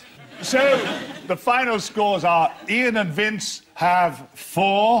 Yeah. So, the final scores are Ian and Vince have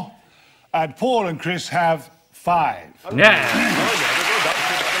 4, and Paul and Chris have 5. Yeah.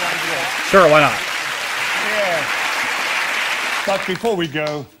 Sure, why not? Yeah. But before we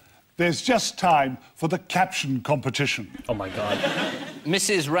go, there's just time for the caption competition. Oh, my God.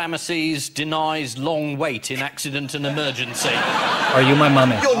 Mrs. Ramesses denies long wait in accident and emergency. Are you my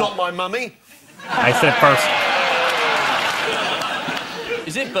mummy? You're not my mummy. I said first.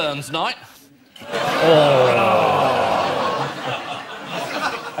 Is it Burns night? Oh.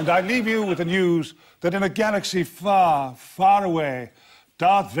 And I leave you with the news that in a galaxy far, far away,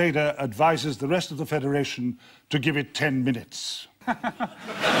 Darth Vader advises the rest of the Federation to give it 10 minutes.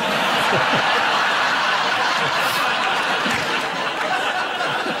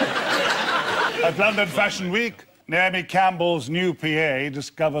 At London Fashion Week, Naomi Campbell's new PA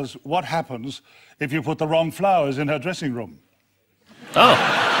discovers what happens if you put the wrong flowers in her dressing room. Oh.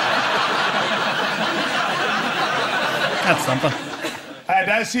 That's something. And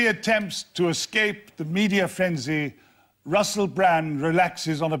as he attempts to escape the media frenzy, Russell Brand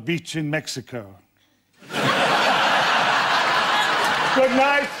relaxes on a beach in Mexico. Good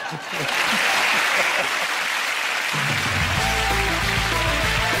night.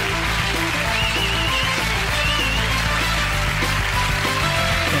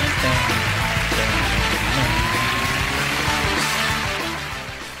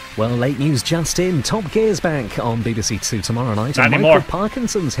 Well, late news just in. Top Gear's back on BBC Two tomorrow night. Not And anymore. Michael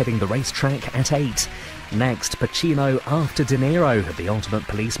Parkinson's hitting the racetrack at 8. Next, Pacino after De Niro, the ultimate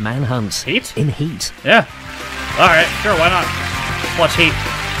police manhunt. Heat? In Heat. Yeah. All right, sure, why not? Watch Heat.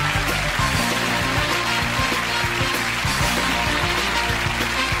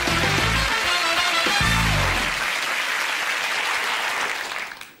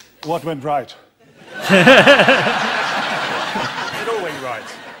 What went right? It all went right.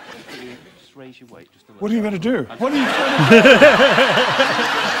 Just raise your weight just a little. What are you going to do? What are you going to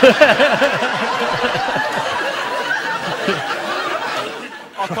do?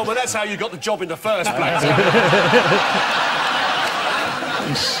 that's how you got the job in the first place.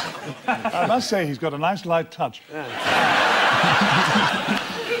 I must say, he's got a nice light touch.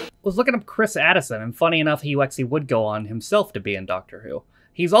 Was looking up Chris Addison, and funny enough, he actually would go on himself to be in Doctor Who.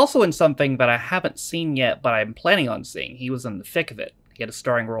 He's also in something that I haven't seen yet, but I'm planning on seeing. He was in the thick of it. He had a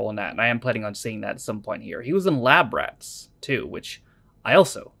starring role in that, and I am planning on seeing that at some point here. He was in Lab Rats, too, which I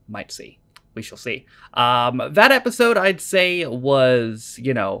also might see. We shall see. That episode, I'd say, was,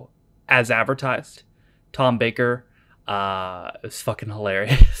 you know, as advertised. Tom Baker, it was fucking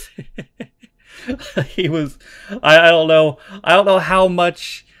hilarious. He was, I don't know how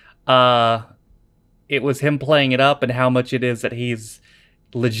much it was him playing it up and how much it is that he's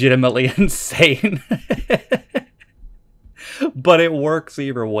legitimately insane. But it works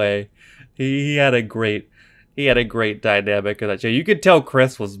either way. He had a great dynamic of that show. You could tell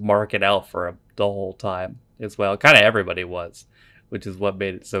Chris was marking out for him the whole time as well. Kind of everybody was, which is what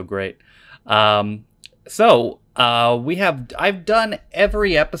made it so great. I've done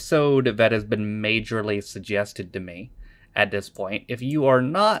every episode that has been majorly suggested to me at this point. If you are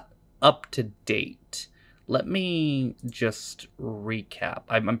not up to date, let me just recap.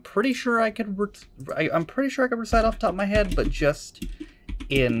 I'm pretty sure I could recite off the top of my head, but just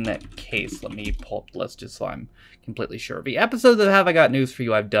in case, let me pull up the list just so I'm completely sure. The episodes of Have I Got News For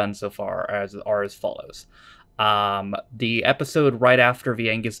You I've done so far are as follows. The episode right after the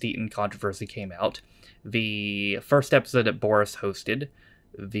Angus Deaton controversy came out, the first episode that Boris hosted,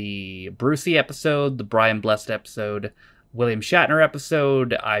 the Brucey episode, the Brian Blessed episode, William Shatner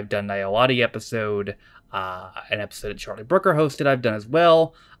episode, I've done Niall episode, an episode that Charlie Brooker hosted I've done as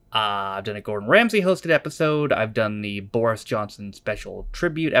well. I've done a Gordon Ramsay hosted episode, I've done the Boris Johnson special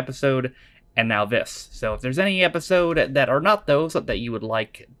tribute episode, and now this. So if there's any episode that are not those that you would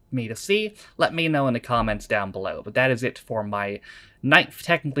like me to see, let me know in the comments down below. But that is it for my 9th,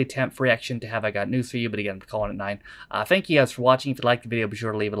 technically 10th reaction to Have I Got News For You, but again, I'm calling it 9. Thank you guys for watching. If you liked the video, be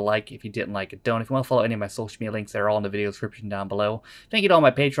sure to leave it a like. If you didn't like it, don't. If you want to follow any of my social media links, they're all in the video description down below. Thank you to all my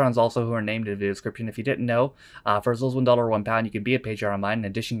patrons also who are named in the video description. If you didn't know, for as little as $1 or £1, you can be a patron of mine. In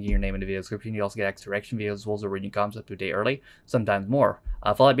addition to your name in the video description, you also get extra reaction videos as well as a reading comments up to a day early, sometimes more.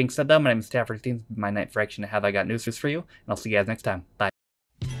 For all that being said though, my name is Taff16, my 9th reaction to Have I Got News For You, and I'll see you guys next time. Bye.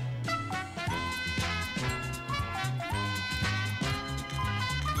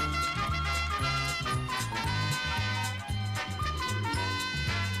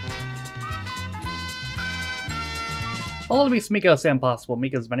 Hello to me, Smiko Sam Possible.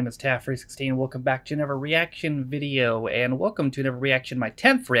 Mikos, my name is Taff316. Welcome back to another reaction video, and welcome to another reaction, my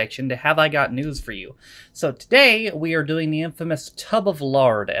 10th reaction to Have I Got News For You. So today, we are doing the infamous Tub of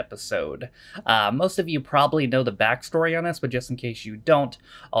Lard episode. Most of you probably know the backstory on this, but just in case you don't,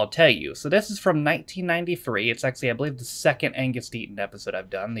 I'll tell you. So this is from 1993. It's actually, I believe, the second Angus Deaton episode I've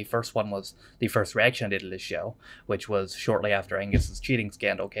done. The first one was the first reaction I did to this show, which was shortly after Angus's cheating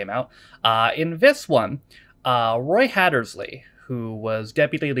scandal came out. In this one, Roy Hattersley, who was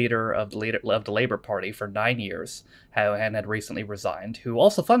deputy leader of the Labour Party for 9 years, and had recently resigned, who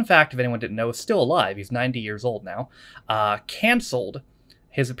also, fun fact, if anyone didn't know, is still alive, he's 90 years old now, cancelled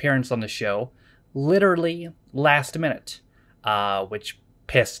his appearance on the show literally last minute, which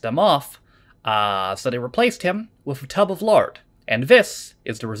pissed them off, so they replaced him with a tub of lard, and this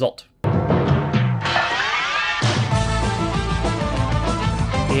is the result.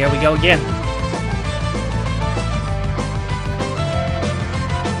 Here we go again.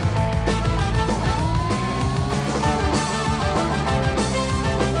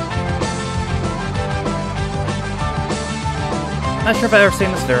 Not sure if I've ever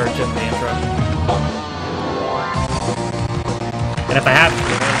seen this dirge in the intro. And if I have,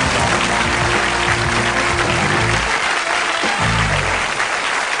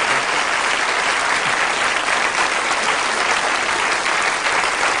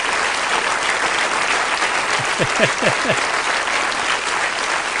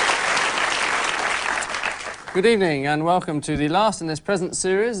 Good evening and welcome to the last in this present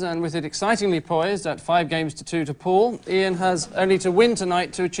series, and with it excitingly poised at 5 games to 2 to Paul, Ian has only to win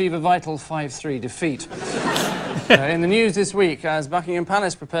tonight to achieve a vital 5-3 defeat. In the news this week, as Buckingham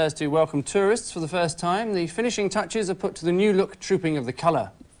Palace prepares to welcome tourists for the first time, the finishing touches are put to the new look trooping of the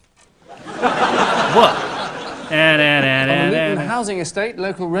colour. What? On the Luton housing estate,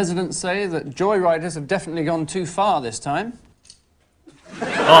 local residents say that joyriders have definitely gone too far this time.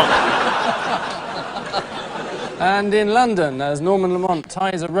 And in London, as Norman Lamont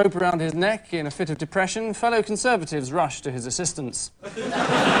ties a rope around his neck in a fit of depression, fellow Conservatives rush to his assistance.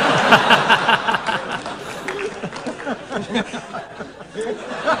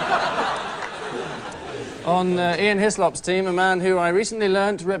 On Ian Hislop's team, a man who I recently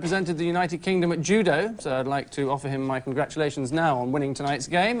learnt represented the United Kingdom at judo, so I'd like to offer him my congratulations now on winning tonight's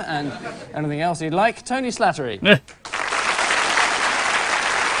game, and anything else he'd like, Tony Slattery.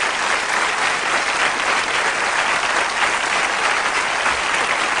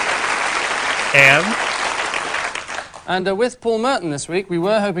 And with Paul Merton this week, we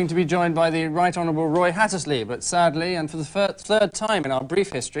were hoping to be joined by the Right Honourable Roy Hattersley, but sadly, and for the third time in our brief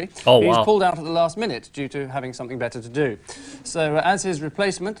history, he's pulled out at the last minute due to having something better to do. So, as his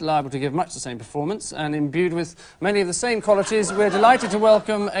replacement, liable to give much the same performance, and imbued with many of the same qualities, we're delighted to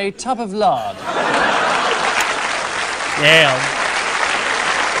welcome a tub of lard. Damn.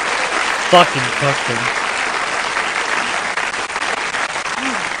 Fucking custom.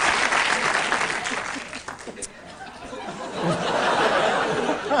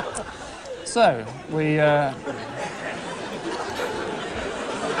 So, we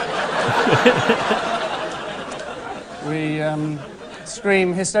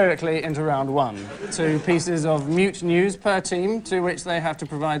scream hysterically into round one. 2 pieces of mute news per team, to which they have to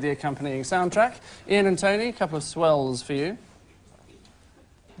provide the accompanying soundtrack. Ian and Tony, a couple of swells for you.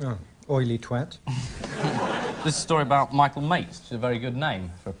 Oh, oily twat. This is a story about Michael Mates, which is a very good name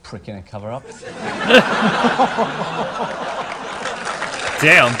for a prick in a cover-up.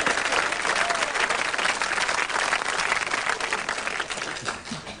 Damn.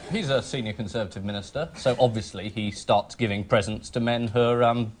 He's a senior Conservative minister, so obviously he starts giving presents to men who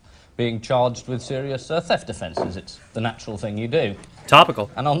are being charged with serious theft offences. It's the natural thing you do.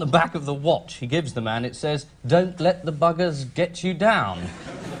 Topical. And on the back of the watch he gives the man, it says, "Don't let the buggers get you down."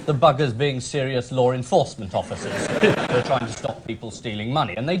 The buggers being serious law enforcement officers who are trying to stop people stealing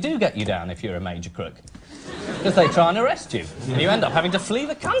money. And they do get you down if you're a major crook. Because they try and arrest you, and you end up having to flee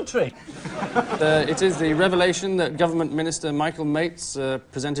the country. It is the revelation that Government Minister Michael Mates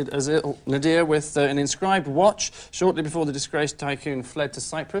presented Azil Nadir with an inscribed watch shortly before the disgraced tycoon fled to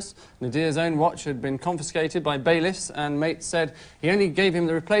Cyprus. Nadir's own watch had been confiscated by bailiffs, and Mates said he only gave him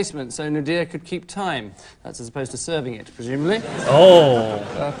the replacement so Nadir could keep time. That's as opposed to serving it, presumably. Oh.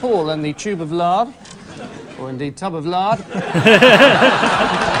 Paul, and the tube of lard, or indeed tub of lard.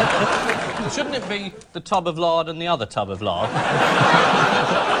 Shouldn't it be the tub of lard and the other tub of lard?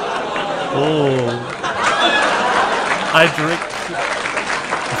 Oh. I drink.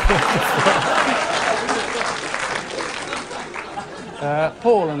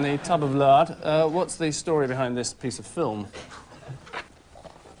 Paul and the tub of lard. What's the story behind this piece of film?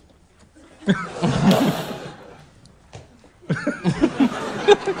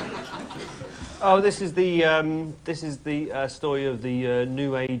 Oh, this is the story of the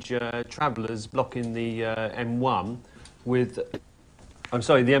New Age travellers blocking the M1 with, I'm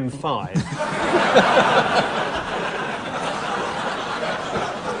sorry, the M5.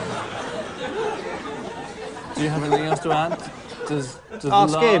 Do you have anything else to add? Does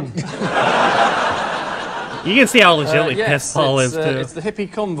Ask him. You can see how legitimately yes, pissed Paul is, too. It's the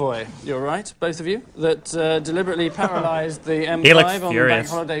hippie convoy, you're right, both of you, that deliberately paralysed the M5 He looks on the furious. bank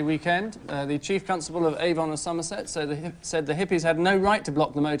holiday weekend. The chief constable of Avon and Somerset said the hippies had no right to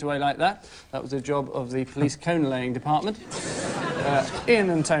block the motorway like that. That was the job of the police cone-laying department.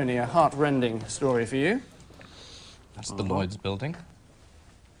 Ian and Tony, a heart-rending story for you. That's the Lloyd's building.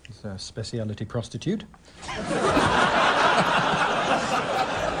 It's a speciality prostitute.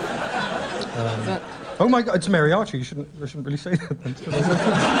 Oh my God, it's Mary Archer. I shouldn't really say that then.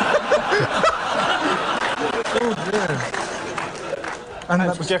 Oh dear. And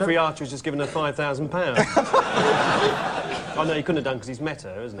that was Jeffrey Archer has just given her £5,000. Oh no, he couldn't have done because he's met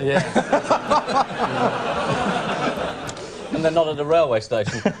her, isn't he? Yeah. And they're not at a railway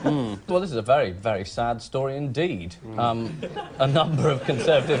station. Well, this is a very, very sad story indeed. A number of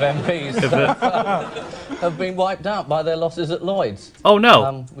Conservative MPs have been wiped out by their losses at Lloyd's. Oh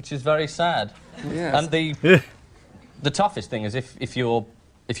no! Which is very sad. Yes. And the toughest thing is if you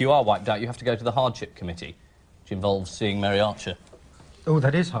are wiped out, you have to go to the hardship committee, which involves seeing Mary Archer. Oh,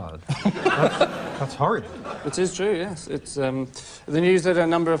 that is hard. That's horrid. It is true, yes. It's the news that a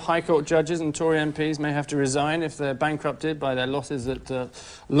number of High Court judges and Tory MPs may have to resign if they're bankrupted by their losses at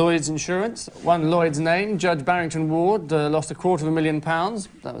Lloyd's Insurance. One Lloyd's name, Judge Barrington Ward, lost £250,000.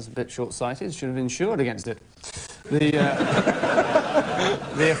 That was a bit short-sighted. Should have insured against it.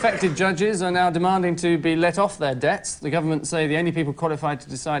 The affected judges are now demanding to be let off their debts. The government say the only people qualified to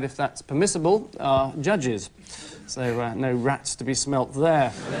decide if that's permissible are judges. So no rats to be smelt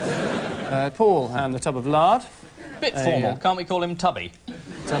there. Paul and the tub of lard. Bit formal. Can't we call him Tubby?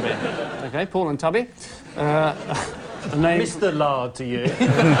 Tubby. OK, Paul and Tubby. A name... Mr. Lard to you.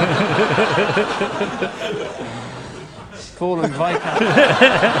 Paul and Viscount.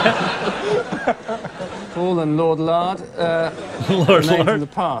 Paul and Lord Lard. Lord name Lard. from the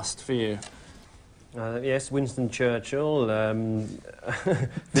past for you. Yes, Winston Churchill,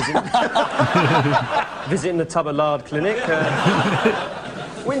 visiting the Tubber Lard Clinic.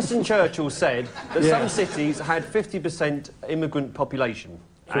 Winston Churchill said that some cities had 50% immigrant population,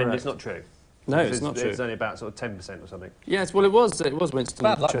 and it's not true. No, it's not true. It's only about sort of 10% or something. Yes, well, it was Winston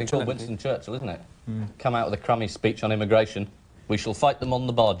Bad luck being Churchill. called Winston Churchill, isn't it? Come out with a crummy speech on immigration. We shall fight them on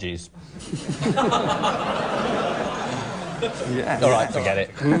the barges. Yeah. All right, forget it.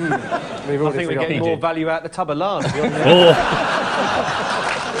 I think we're getting more value out of the Tubber Lard, to be honest.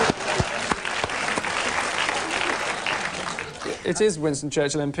 It is Winston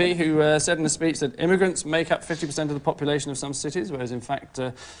Churchill MP who said in a speech that immigrants make up 50% of the population of some cities, whereas in fact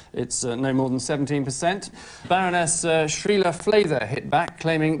it's no more than 17%. Baroness Srila Flather hit back,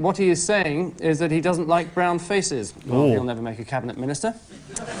 claiming what he is saying is that he doesn't like brown faces. Well, he'll never make a cabinet minister.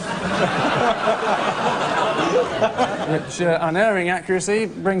 Which unerring accuracy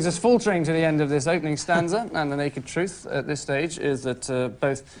brings us full train to the end of this opening stanza, and the naked truth at this stage is that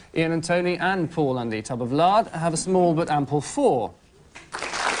both Ian and Tony and Paul and the Tub of Lard have a small but ample 4.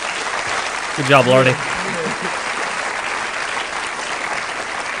 Good job, Lordy.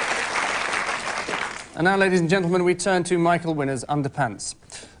 And now, ladies and gentlemen, we turn to Michael Winner's underpants.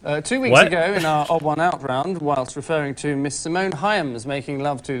 2 weeks What? ago, in our Odd One Out round, whilst referring to Miss Simone Hyams making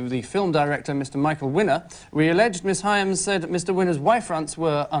love to the film director, Mr. Michael Winner, we alleged Miss Hyams said Mr. Winner's wife fronts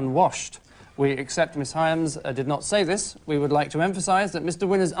were unwashed. We accept Miss Hyams did not say this. We would like to emphasise that Mr.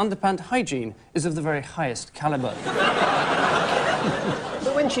 Winner's underpant hygiene is of the very highest calibre.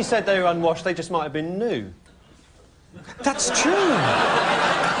 But when she said they were unwashed, they just might have been new. That's true.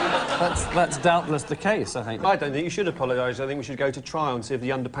 That's doubtless the case, I think. I don't think you should apologise. I think we should go to trial and see if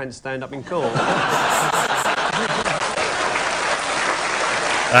the underpants stand up in court.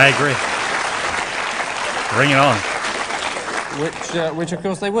 I agree. Bring it on. Which of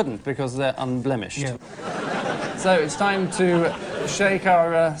course they wouldn't, because they're unblemished. Yeah. So it's time to shake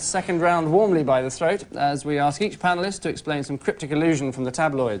our second round warmly by the throat as we ask each panellist to explain some cryptic allusion from the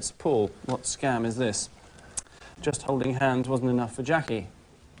tabloids. Paul, what scam is this? Just holding hands wasn't enough for Jackie.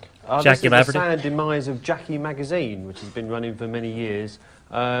 Jackie This is the Laverty. sad demise of Jackie magazine, which has been running for many years.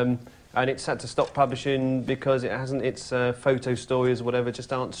 And it's had to stop publishing because it hasn't, its photo stories or whatever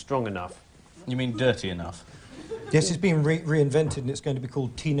just aren't strong enough. You mean dirty enough? Yes, it's been reinvented and it's going to be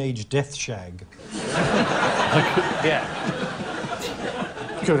called Teenage Death Shag. Yeah.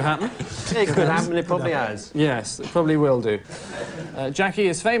 Could happen. It could happen, it probably has. Yes, it probably will do. Jackie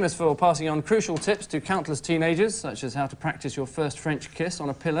is famous for passing on crucial tips to countless teenagers, such as how to practice your first French kiss on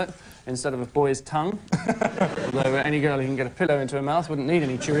a pillow instead of a boy's tongue. Although any girl who can get a pillow into her mouth wouldn't need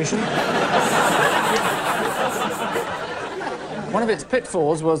any tuition. One of its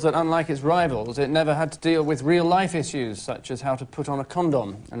pitfalls was that, unlike its rivals, it never had to deal with real-life issues, such as how to put on a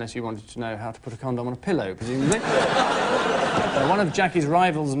condom, unless you wanted to know how to put a condom on a pillow, presumably. One of Jackie's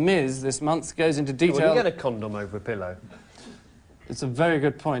rivals, Ms, this month goes into detail... Well, you get a condom over a pillow. It's a very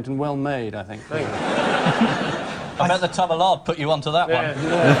good point, and well made, I think. Thank you. I bet the Tub of Lard put you onto that one.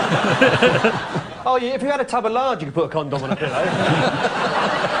 Yeah. Oh, if you had a Tub of Lard, you could put a condom on a pillow.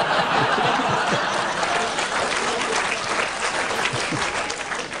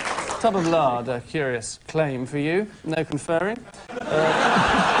 Tub of Lard, a curious claim for you. No conferring.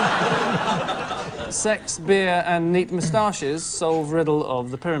 Sex, beer and neat moustaches solve riddle of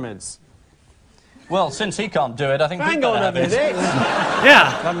the pyramids. Well, since he can't do it, I think Hang on a minute.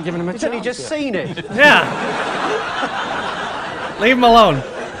 Yeah. I haven't given him a He's chance only just yet. seen it. Yeah. Leave him alone.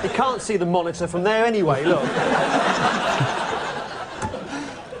 He can't see the monitor from there anyway, look.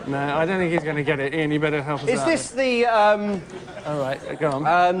 No, I don't think he's going to get it. Ian, you better help us Is out. this the, All right, go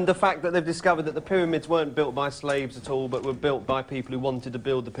on. the fact that they've discovered that the pyramids weren't built by slaves at all, but were built by people who wanted to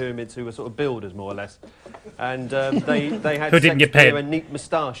build the pyramids, who were sort of builders, more or less. And they had Who didn't get sex, paid. beer and neat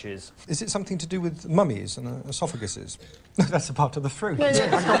moustaches. Is it something to do with mummies and esophaguses? That's a part of the throat. They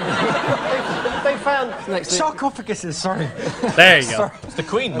found... Sarcophaguses, sorry. There you go. Sorry. It's the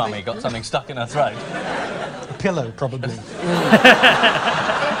Queen mummy got something stuck in her throat. A pillow, probably.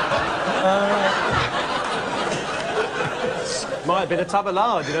 Might have been a Tub of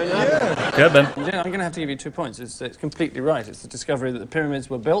Lard, you don't know? Good, Ben. Yeah, I'm going to have to give you 2 points. It's completely right. It's the discovery that the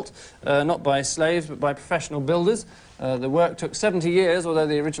pyramids were built, not by slaves, but by professional builders. The work took 70 years, although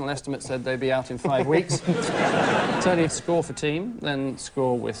the original estimate said they'd be out in 5 weeks. Tony, score for team, then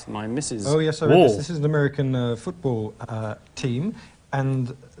score with my missus. Oh, yes, I read this. This is an American football team,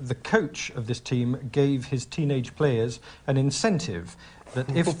 and the coach of this team gave his teenage players an incentive that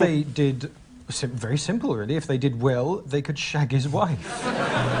if they did Very simple, really. If they did well, they could shag his wife.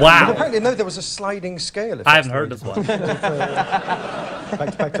 Wow. Well, apparently, no, there was a sliding scale. I haven't heard this one.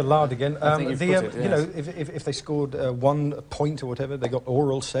 back to lard again. Yes. You know, if they scored 1 point or whatever, they got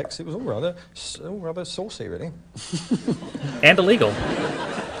oral sex. It was all rather saucy, really. And illegal.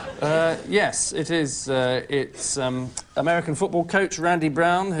 Yes, it is. It's American football coach Randy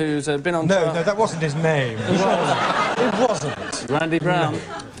Brown, who's been on trial. No, that wasn't his name. It wasn't. Randy Brown,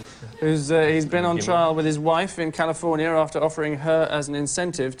 he's been on trial with his wife in California after offering her as an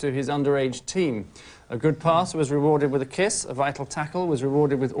incentive to his underage team. A good pass was rewarded with a kiss, a vital tackle was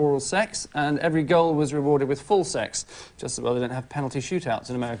rewarded with oral sex, and every goal was rewarded with full sex. Just as well they don't have penalty shootouts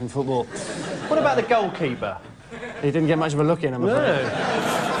in American football. What about the goalkeeper? He didn't get much of a look in, I'm afraid.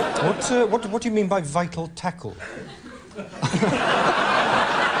 No. What do you mean by vital tackle?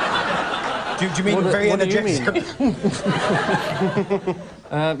 do you mean very energetic?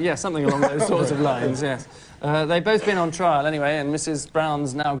 Yeah, something along those sorts of lines, yes. They've both been on trial anyway, and Mrs.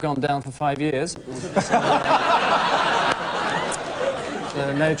 Brown's now gone down for 5 years.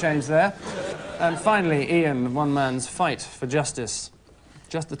 So no change there. And finally, Ian, one man's fight for justice.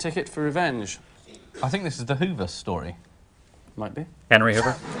 Just the ticket for revenge. I think this is the Hoover story. Might be. Henry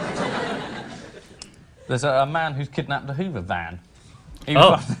Hoover. There's a man who's kidnapped a Hoover van. He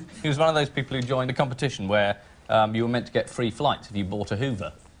was one of those people who joined a competition where you were meant to get free flights if you bought a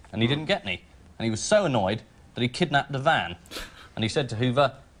Hoover, and he didn't get any. And he was so annoyed that he kidnapped the van. And he said to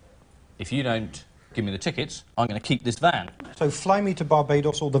Hoover, if you don't give me the tickets, I'm going to keep this van. So fly me to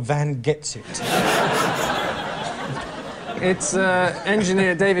Barbados or the van gets it. It's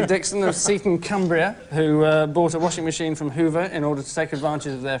engineer David Dixon of Seaton, Cumbria, who bought a washing machine from Hoover in order to take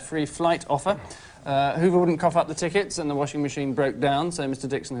advantage of their free flight offer. Hoover wouldn't cough up the tickets and the washing machine broke down, so Mr.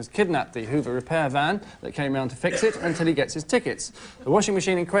 Dixon has kidnapped the Hoover repair van that came round to fix it until he gets his tickets. The washing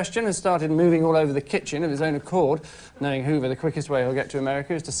machine in question has started moving all over the kitchen of his own accord. Knowing Hoover, the quickest way he'll get to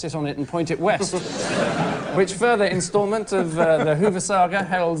America is to sit on it and point it west. Which further instalment of the Hoover saga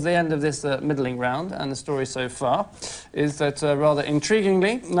heralds the end of this middling round, and the story so far is that, rather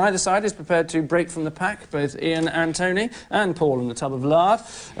intriguingly, neither side is prepared to break from the pack, both Ian and Tony, and Paul and the tub of lard,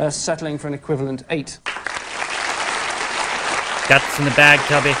 settling for an equivalent 8. Guts in the bag,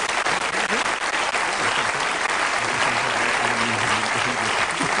 Tubby.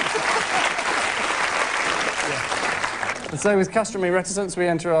 So, with customary reticence, we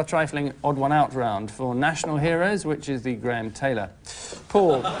enter our trifling odd one out round for National Heroes, which is the Graham Taylor.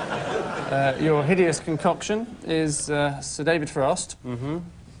 Paul, your hideous concoction is Sir David Frost,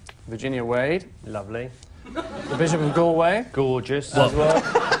 Virginia Wade. Lovely. The Bishop of Galway. Gorgeous. As well.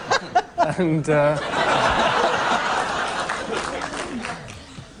 And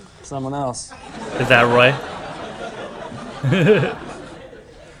someone else. Is that Roy?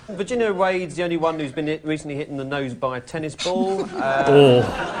 Virginia Wade's the only one who's been recently hit in the nose by a tennis ball.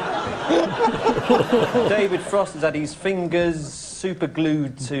 David Frost has had his fingers super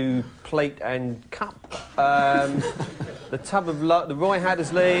glued to plate and cup. The tub of the Roy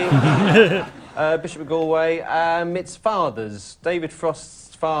Hattersley, Bishop of Galway. It's fathers. David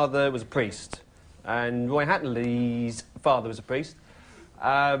Frost's father was a priest, and Roy Hattersley's father was a priest.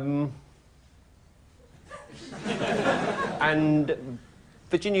 And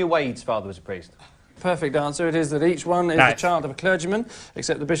Virginia Wade's father was a priest. Perfect answer. It is that each one is the child of a clergyman,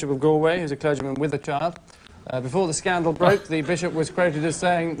 except the Bishop of Galway, who's a clergyman with a child. Before the scandal broke, the bishop was quoted as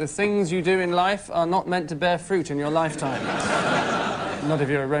saying, "The things you do in life are not meant to bear fruit in your lifetime." Not if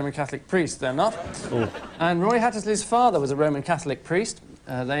you're a Roman Catholic priest, they're not. Ooh. And Roy Hattersley's father was a Roman Catholic priest.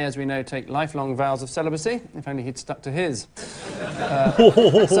 They, as we know, take lifelong vows of celibacy, if only he'd stuck to his.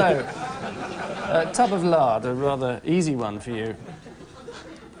 Tub of lard, a rather easy one for you.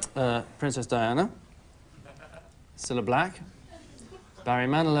 Princess Diana, Cilla Black, Barry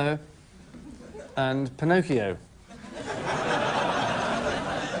Manilow, and Pinocchio.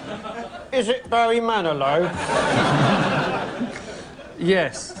 Is it Barry Manilow?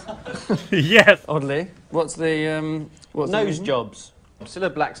 Yes. Yes. Oddly. What's the nose jobs? Cilla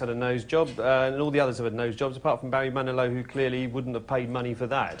Black's had a nose job, and all the others have had nose jobs, apart from Barry Manilow, who clearly wouldn't have paid money for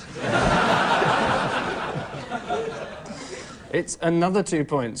that. It's another 2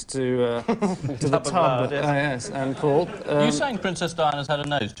 points to the tub. Yes, and Paul. Are you saying Princess Diana's had a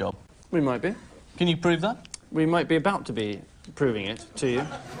nose job? We might be. Can you prove that? We might be about to be proving it to you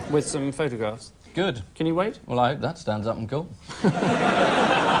with some photographs. Good. Can you wait? Well, I hope that stands up and cool.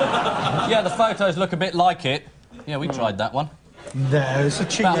 Yeah, the photos look a bit like it. Yeah, we tried that one. No, it's a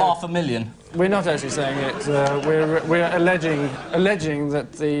cheap... About $500,000. We're not actually saying it. We're alleging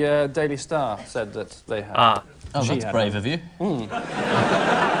that the Daily Star said that they had. Oh, that's brave of you.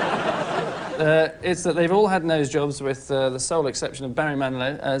 It's that they've all had nose jobs with the sole exception of Barry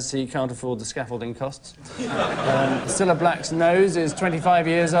Manilow, as he can't afford the scaffolding costs. Cilla Black's nose is 25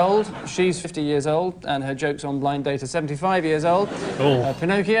 years old, she's 50 years old, and her jokes on Blind Date are 75 years old.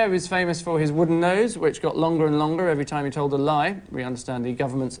 Pinocchio is famous for his wooden nose, which got longer and longer every time he told a lie. We understand the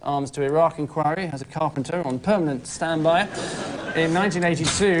government's Arms to Iraq inquiry has a carpenter on permanent standby. In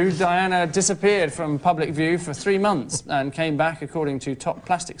 1982, Diana disappeared from public view for 3 months and came back, according to top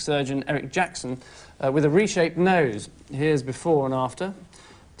plastic surgeon Eric Jackson, with a reshaped nose. Here's before and after.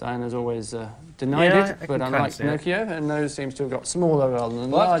 Diana's always denied it, but unlike Pinocchio, her nose seems to have got smaller rather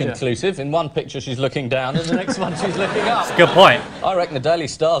than larger. That's conclusive. In one picture she's looking down, and the next one she's looking up. That's a good point. I reckon the Daily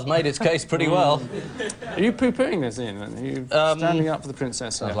Star's made its case pretty well. Are you poo-pooing this, Ian? Are you standing up for the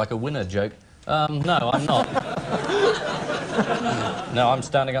princess? Sounds like a winner joke. No, I'm not. No, I'm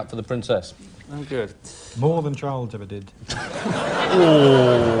standing up for the princess. Oh, good. More than Charles ever did.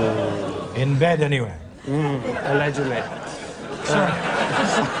 Oh. In bed, anyway. Allegedly.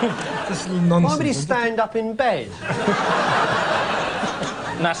 Just nonsense. Why would he stand up in bed?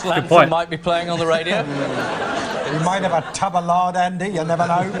 National Anthem might be playing on the radio. You might have a tub of lard, Andy, you never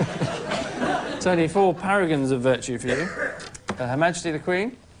know. Tony, 4 paragons of virtue for you. Her Majesty the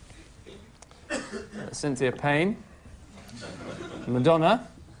Queen, Cynthia Payne, Madonna,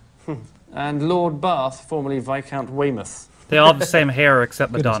 and Lord Bath, formerly Viscount Weymouth. They all have the same hair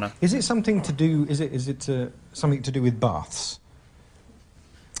except Madonna. Is it something to do? Is it something to do with baths?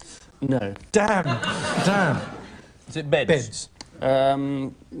 No. Damn! Damn! Is it beds? Beds.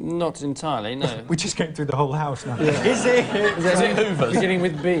 Not entirely, no. We just came through the whole house now. Yeah. Is it Hoovers? Beginning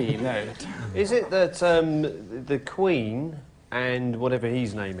with B, no. Is it that the Queen and whatever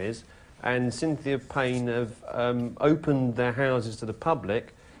his name is and Cynthia Payne have opened their houses to the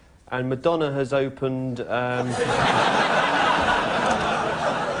public, and Madonna has opened her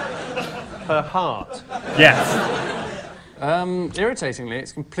heart? Yes. Irritatingly,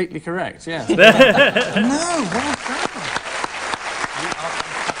 it's completely correct, yes. No, well done.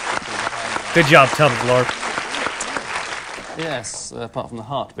 Good job, Tubs Lord. Yes, apart from the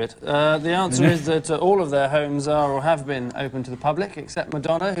heart bit. The answer is that all of their homes are or have been open to the public, except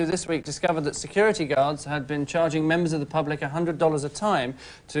Madonna, who this week discovered that security guards had been charging members of the public $100 a time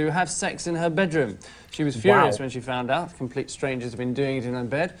to have sex in her bedroom. She was furious when she found out. Complete strangers have been doing it in her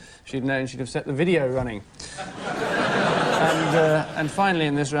bed. If she'd known, she'd have set the video running. And finally,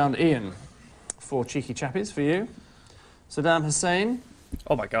 in this round, Ian. 4 cheeky chappies for you. Saddam Hussein.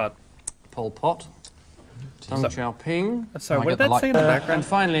 Oh, my God. Pol Pot. Deng Xiaoping. Sorry, what did that say in the background? And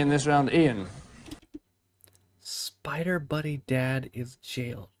finally, in this round, Ian. Spider Buddy Dad is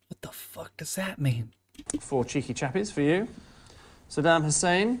jailed. What the fuck does that mean? 4 cheeky chappies for you. Saddam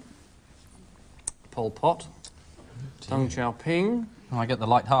Hussein. Pol Pot. Deng Xiaoping. Oh, I get the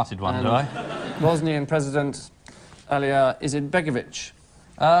light-hearted one, do I? Bosnian President Alija Izetbegovic.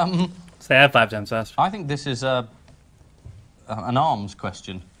 Say that 5 times fast. I think this is an arms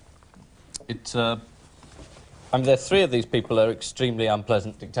question. It's, I mean, there are 3 of these people who are extremely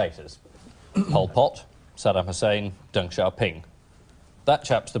unpleasant dictators. Pol Pot, Saddam Hussein, Deng Xiaoping. That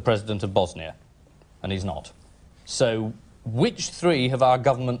chap's the president of Bosnia, and he's not. So, which 3 have our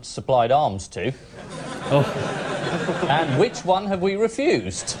government supplied arms to? Oh. And which one have we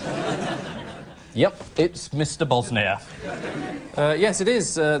refused? Yep, it's Mr. Bosnia. Yes, it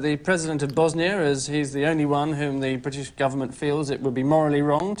is the president of Bosnia, as he's the only one whom the British government feels it would be morally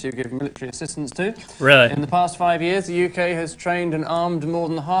wrong to give military assistance to. Really? In the past 5 years, the UK has trained and armed more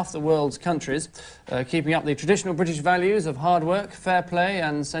than half the world's countries, keeping up the traditional British values of hard work, fair play,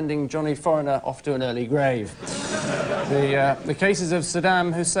 and sending Johnny Foreigner off to an early grave. The cases of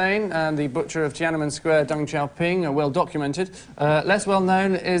Saddam Hussein and the butcher of Tiananmen Square, Deng Xiaoping, are well documented. Less well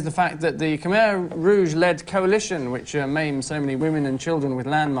known is the fact that the Khmer Rouge-led coalition, which maimed so many women and children with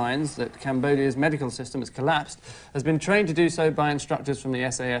landmines that Cambodia's medical system has collapsed, has been trained to do so by instructors from the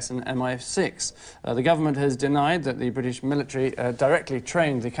SAS and MI6. The government has denied that the British military directly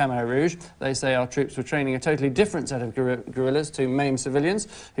trained the Khmer Rouge. They say our troops were training a totally different set of guerrillas to maim civilians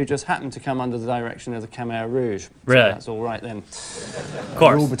who just happened to come under the direction of the Khmer Rouge. Really? So that's all right then. Of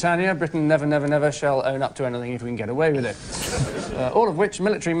course. Rule Britannia, Britain never, never, never shall own up to anything if we can get away with it. All of which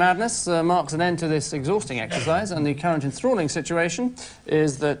military madness marks an end to this exhausting exercise, and the current enthralling situation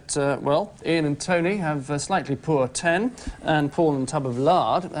is that, well, Ian and Tony have a slightly poor 10, and Paul and Tub of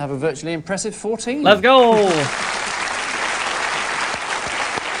Lard have a virtually impressive 14. Let's go!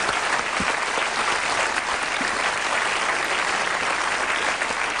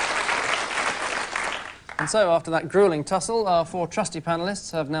 And so, after that gruelling tussle, our 4 trusty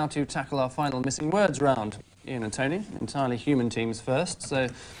panellists have now to tackle our final missing words round. Ian and Tony, entirely human teams first, so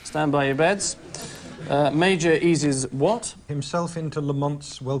stand by your beds. Major eases what? Himself into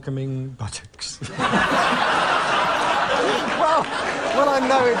Lamont's welcoming buttocks. Well, I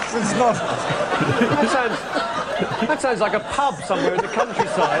know it's not. That sounds like a pub somewhere in the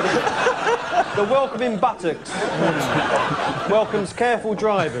countryside. The welcoming buttocks. Welcomes careful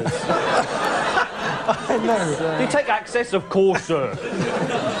drivers. I know. You take access, of course, sir.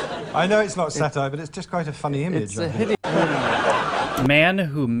 I know it's not satire, but it's just quite a funny image. It's a hideous... Man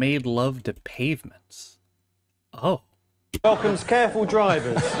who made love to pavements. Oh. Welcomes careful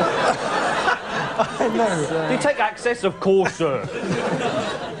drivers. I know. You take access, of course, sir.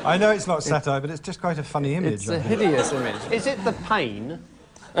 I know it's not satire, but it's just quite a funny image. It's a hideous image. Is it the pain?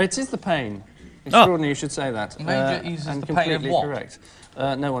 It is the pain. Extraordinary you should say that. Major eases and the pain of completely what? correct.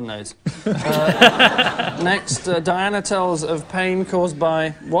 No one knows. Next, Diana tells of pain caused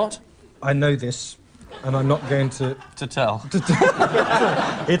by what? I know this, and I'm not going to tell.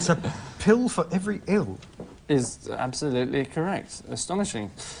 It's a pill for every ill. Is absolutely correct.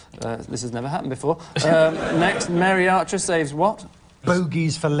 Astonishing. This has never happened before. Next, Mary Archer saves what?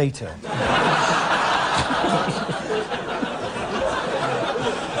 Bogies for later.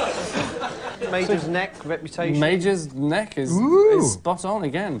 Major's neck, reputation. Major's neck is spot on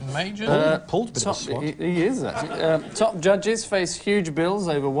again. Major? Paul's a bit of a swat. He is, actually. Top judges face huge bills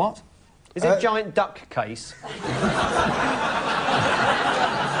over what? Is it giant duck case?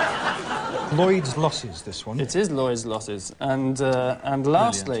 Lloyd's losses, this one. It is Lloyd's losses. And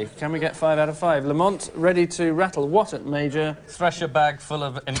lastly, can we get 5 out of 5? Lamont, ready to rattle what at Major? Thresher bag full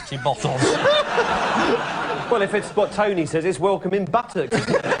of empty bottles. Well, if it's what Tony says, it's welcoming buttocks.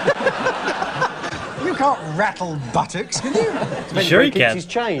 You can't rattle buttocks, can you? Sure you can. His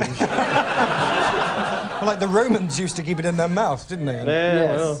change. Well, like the Romans used to keep it in their mouth, didn't they?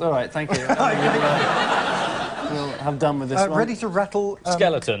 Yes. All right, thank you. We'll have done with this one. Ready to rattle...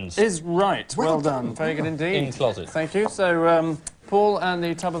 Skeletons. Is right. Well done. Very good indeed. In closet. Thank you. So, Paul and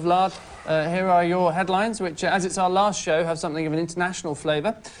the tub of lard, here are your headlines, which, as it's our last show, have something of an international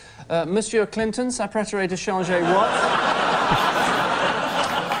flavour. Monsieur Clinton s'apprêterait de changer what?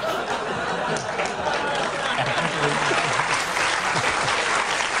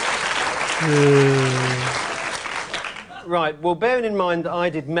 Right, well, bearing in mind that I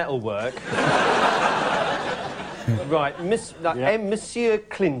did metal work... Right, Monsieur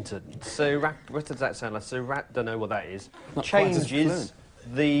Clinton, so what does that sound like? So don't know what that is. Not quite as changes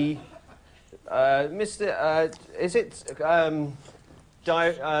the is it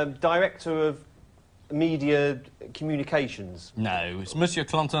director of media communications? No, it's Monsieur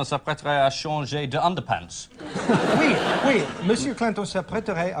Clinton s'apprêterait à changer de underpants. Oui, Monsieur Clinton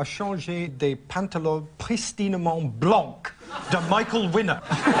s'apprêterait à changer des pantalons pristinement blancs de Michael Winner.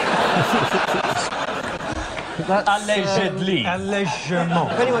 Allegedly.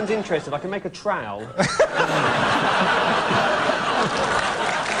 Allègement. If anyone's interested, I can make a trowel.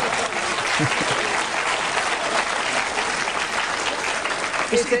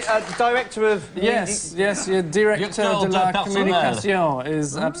 Is it director of... Yes, you're director de la communication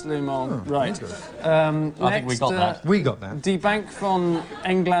is absolument right. I think we got that. We got that. Die Bank von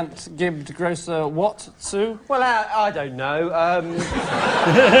England gibt große what, Sue? Well, I don't know.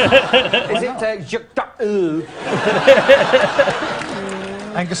 Is it...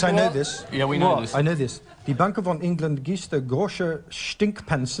 Angus, I know this. Yeah, we know this. I know this. Die Bank van England gießt große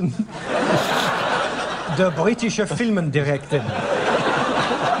Stinkpensen der britische Filmendirektor.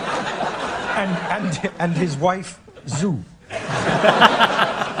 And his wife, Zoo.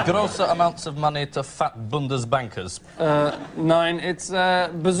 Grosse amounts of money to fat Bundesbankers. 9, it's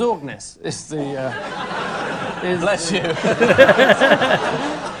Besorgnis. It's the... Bless you.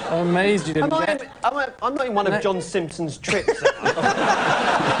 I'm amazed you didn't get... I'm not in one of John Simpson's trips.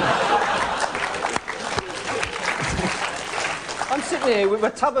 I'm sitting here with a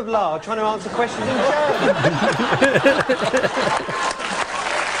tub of lard trying to answer questions in German.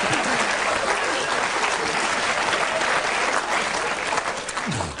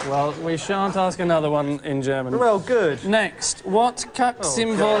 Well, we shan't ask another one in German. Well, good. Next, what cup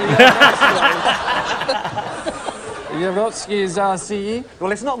symbol Jaworsky Zarsi?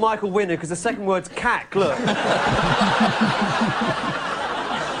 Well, it's not Michael Winner, because the second word's cack, look.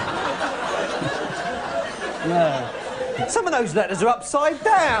 No. Some of those letters are upside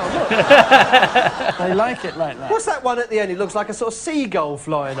down. Look. They like it like that. What's that one at the end? It looks like a sort of seagull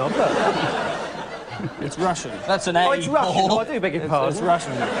flying on. Look. It's Russian. That's an A. Oh, it's Russian. Oh, I do beg your pardon. It's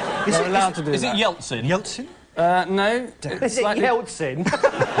Russian. They're allowed to do that. Is it Yeltsin? Yeltsin? No. Is it Yeltsin?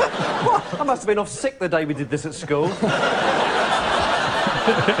 What? I must have been off sick the day we did this at school.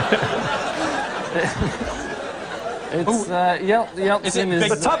 It's Yeltsin is...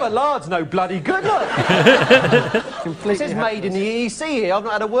 The tub of lard's no bloody good, look! This is made in the EEC here. I've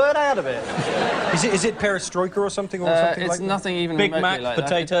not had a word out of it. Is it perestroika or something? It's like nothing even Big remotely Mac like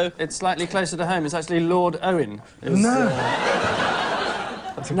potato. That. It's slightly closer to home. It's actually Lord Owen.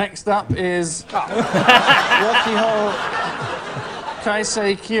 Next up is Wakiho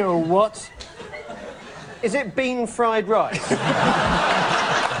Kaisei Kyo. What? Is it bean fried rice?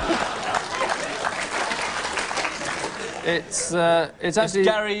 It's actually...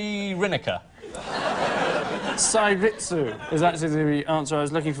 Gary Lineker. Sairitsu is actually the answer I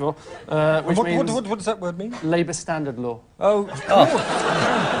was looking for, which means... What does that word mean? Labour Standard Law. Oh.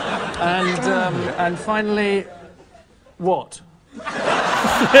 And finally, what?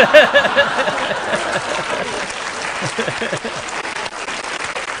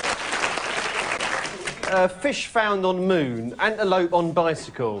 Fish found on moon, antelope on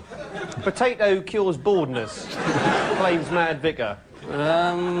bicycle. Potato cures boredness, claims Mad Vicar.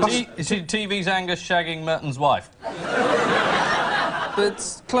 TV's Angus shagging Merton's wife.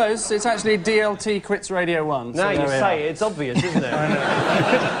 It's close. It's actually DLT quits Radio 1. Now you say it, it's obvious, isn't it? I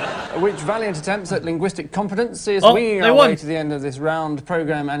know. Which valiant attempts at linguistic competence sees Oh, we they our won. way to the end of this round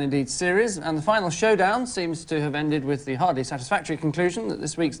programme and indeed series, and the final showdown seems to have ended with the hardly satisfactory conclusion that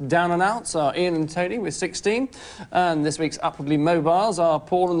this week's down and outs are Ian and Tony with 16, and this week's upwardly mobiles are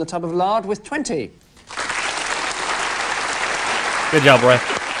Paul and the Tub of Lard with 20. Good job, Roy.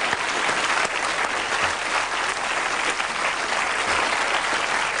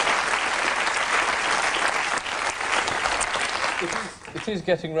 It is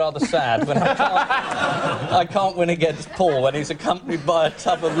getting rather sad when I can't win against Paul when he's accompanied by a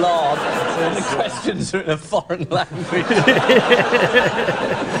tub of lard and the questions are in a foreign language.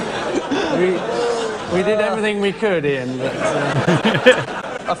 We did everything we could, Ian, but...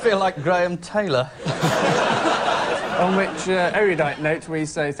 I feel like Graham Taylor. On which erudite note, we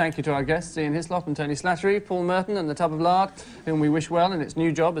say thank you to our guests, Ian Hislop and Tony Slattery, Paul Merton and the Tub of Lard, whom we wish well in its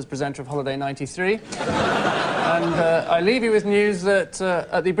new job as presenter of Holiday 93. And I leave you with news that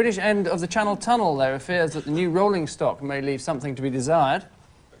at the British end of the Channel Tunnel, there are fears that the new rolling stock may leave something to be desired.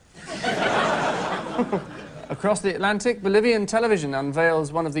 Across the Atlantic, Bolivian television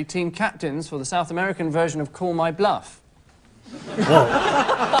unveils one of the team captains for the South American version of Call My Bluff. Whoa.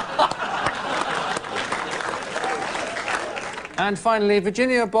 And finally,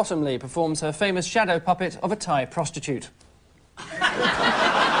 Virginia Bottomley performs her famous shadow puppet of a Thai prostitute. Good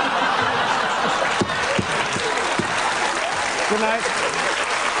night.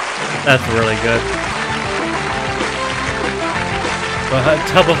 That's really good.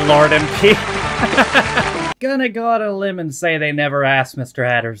 Tub of Lard MP. Gonna go out on a limb and say they never asked Mr.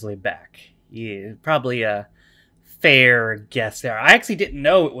 Hattersley back. Yeah, probably a fair guess there. I actually didn't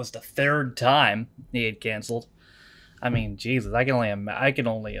know it was the third time he had canceled. I mean, Jesus, I can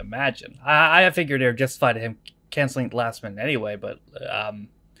only imagine. I figured they were justified him canceling at the last minute anyway, but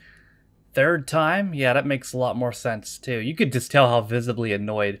third time? Yeah, that makes a lot more sense, too. You could just tell how visibly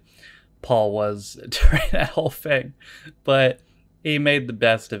annoyed Paul was during that whole thing, but he made the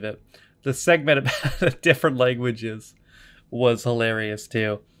best of it. The segment about the different languages was hilarious,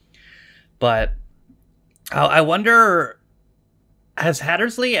 too. But I wonder, has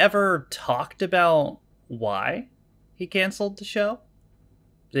Hattersley ever talked about why he canceled the show?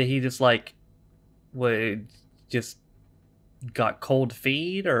 Did he just just got cold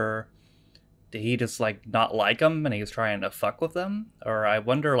feet, or did he just not like them and he was trying to fuck with them? Or I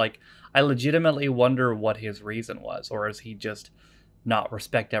legitimately wonder what his reason was, or is he just not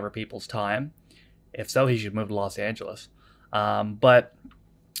respect other people's time? If so, he should move to Los Angeles. But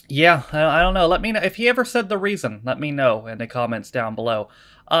yeah, I don't know. Let me know if he ever said the reason. Let me know in the comments down below.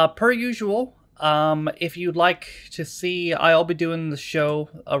 Per usual, if you'd like to see, I'll be doing the show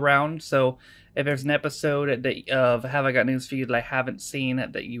around, so if there's an episode of Have I Got News For You that I haven't seen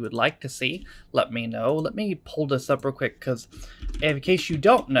that you would like to see, let me know. Let me pull this up real quick, because in case you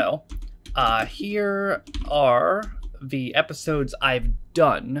don't know, here are the episodes I've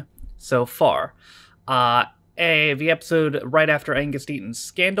done so far. The episode right after Angus Deaton's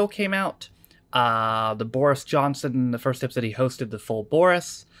scandal came out, the Boris Johnson, the first episode he hosted, the full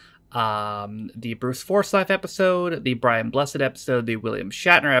Boris, the Bruce Forsyth episode, the Brian Blessed episode, the William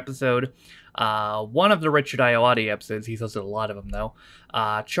Shatner episode, one of the Richard Ayoade episodes, he's hosted a lot of them though,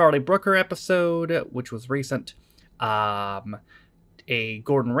 Charlie Brooker episode, which was recent, a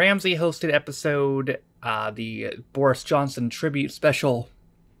Gordon Ramsay hosted episode, the Boris Johnson tribute special,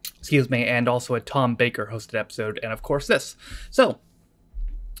 and also a Tom Baker hosted episode, and of course this. So,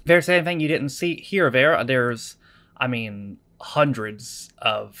 if there's anything you didn't see here or there's, I mean, hundreds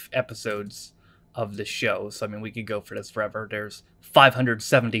of episodes of the show. So, I mean, we could go for this forever. There's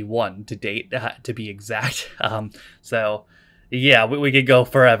 571 to date, to be exact. So, yeah, we could go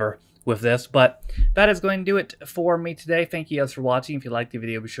forever with this, but that is going to do it for me today. Thank you guys for watching. If you liked the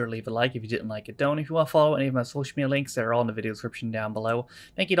video, be sure to leave a like. If you didn't like it, don't. If you want to follow any of my social media links, they're all in the video description down below.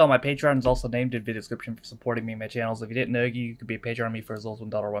 Thank you to all my patrons, also named in the video description, for supporting me and my channels. If you didn't know, you could be a patron on me for as low as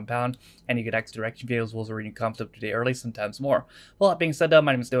 $1 or £1, and you get extra direction videos, as well as reading comments up to date early, sometimes more. Well, that being said,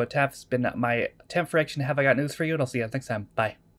 my name is Noah Taff. It's been my 10th reaction. Have I got news for you? And I'll see you guys next time. Bye.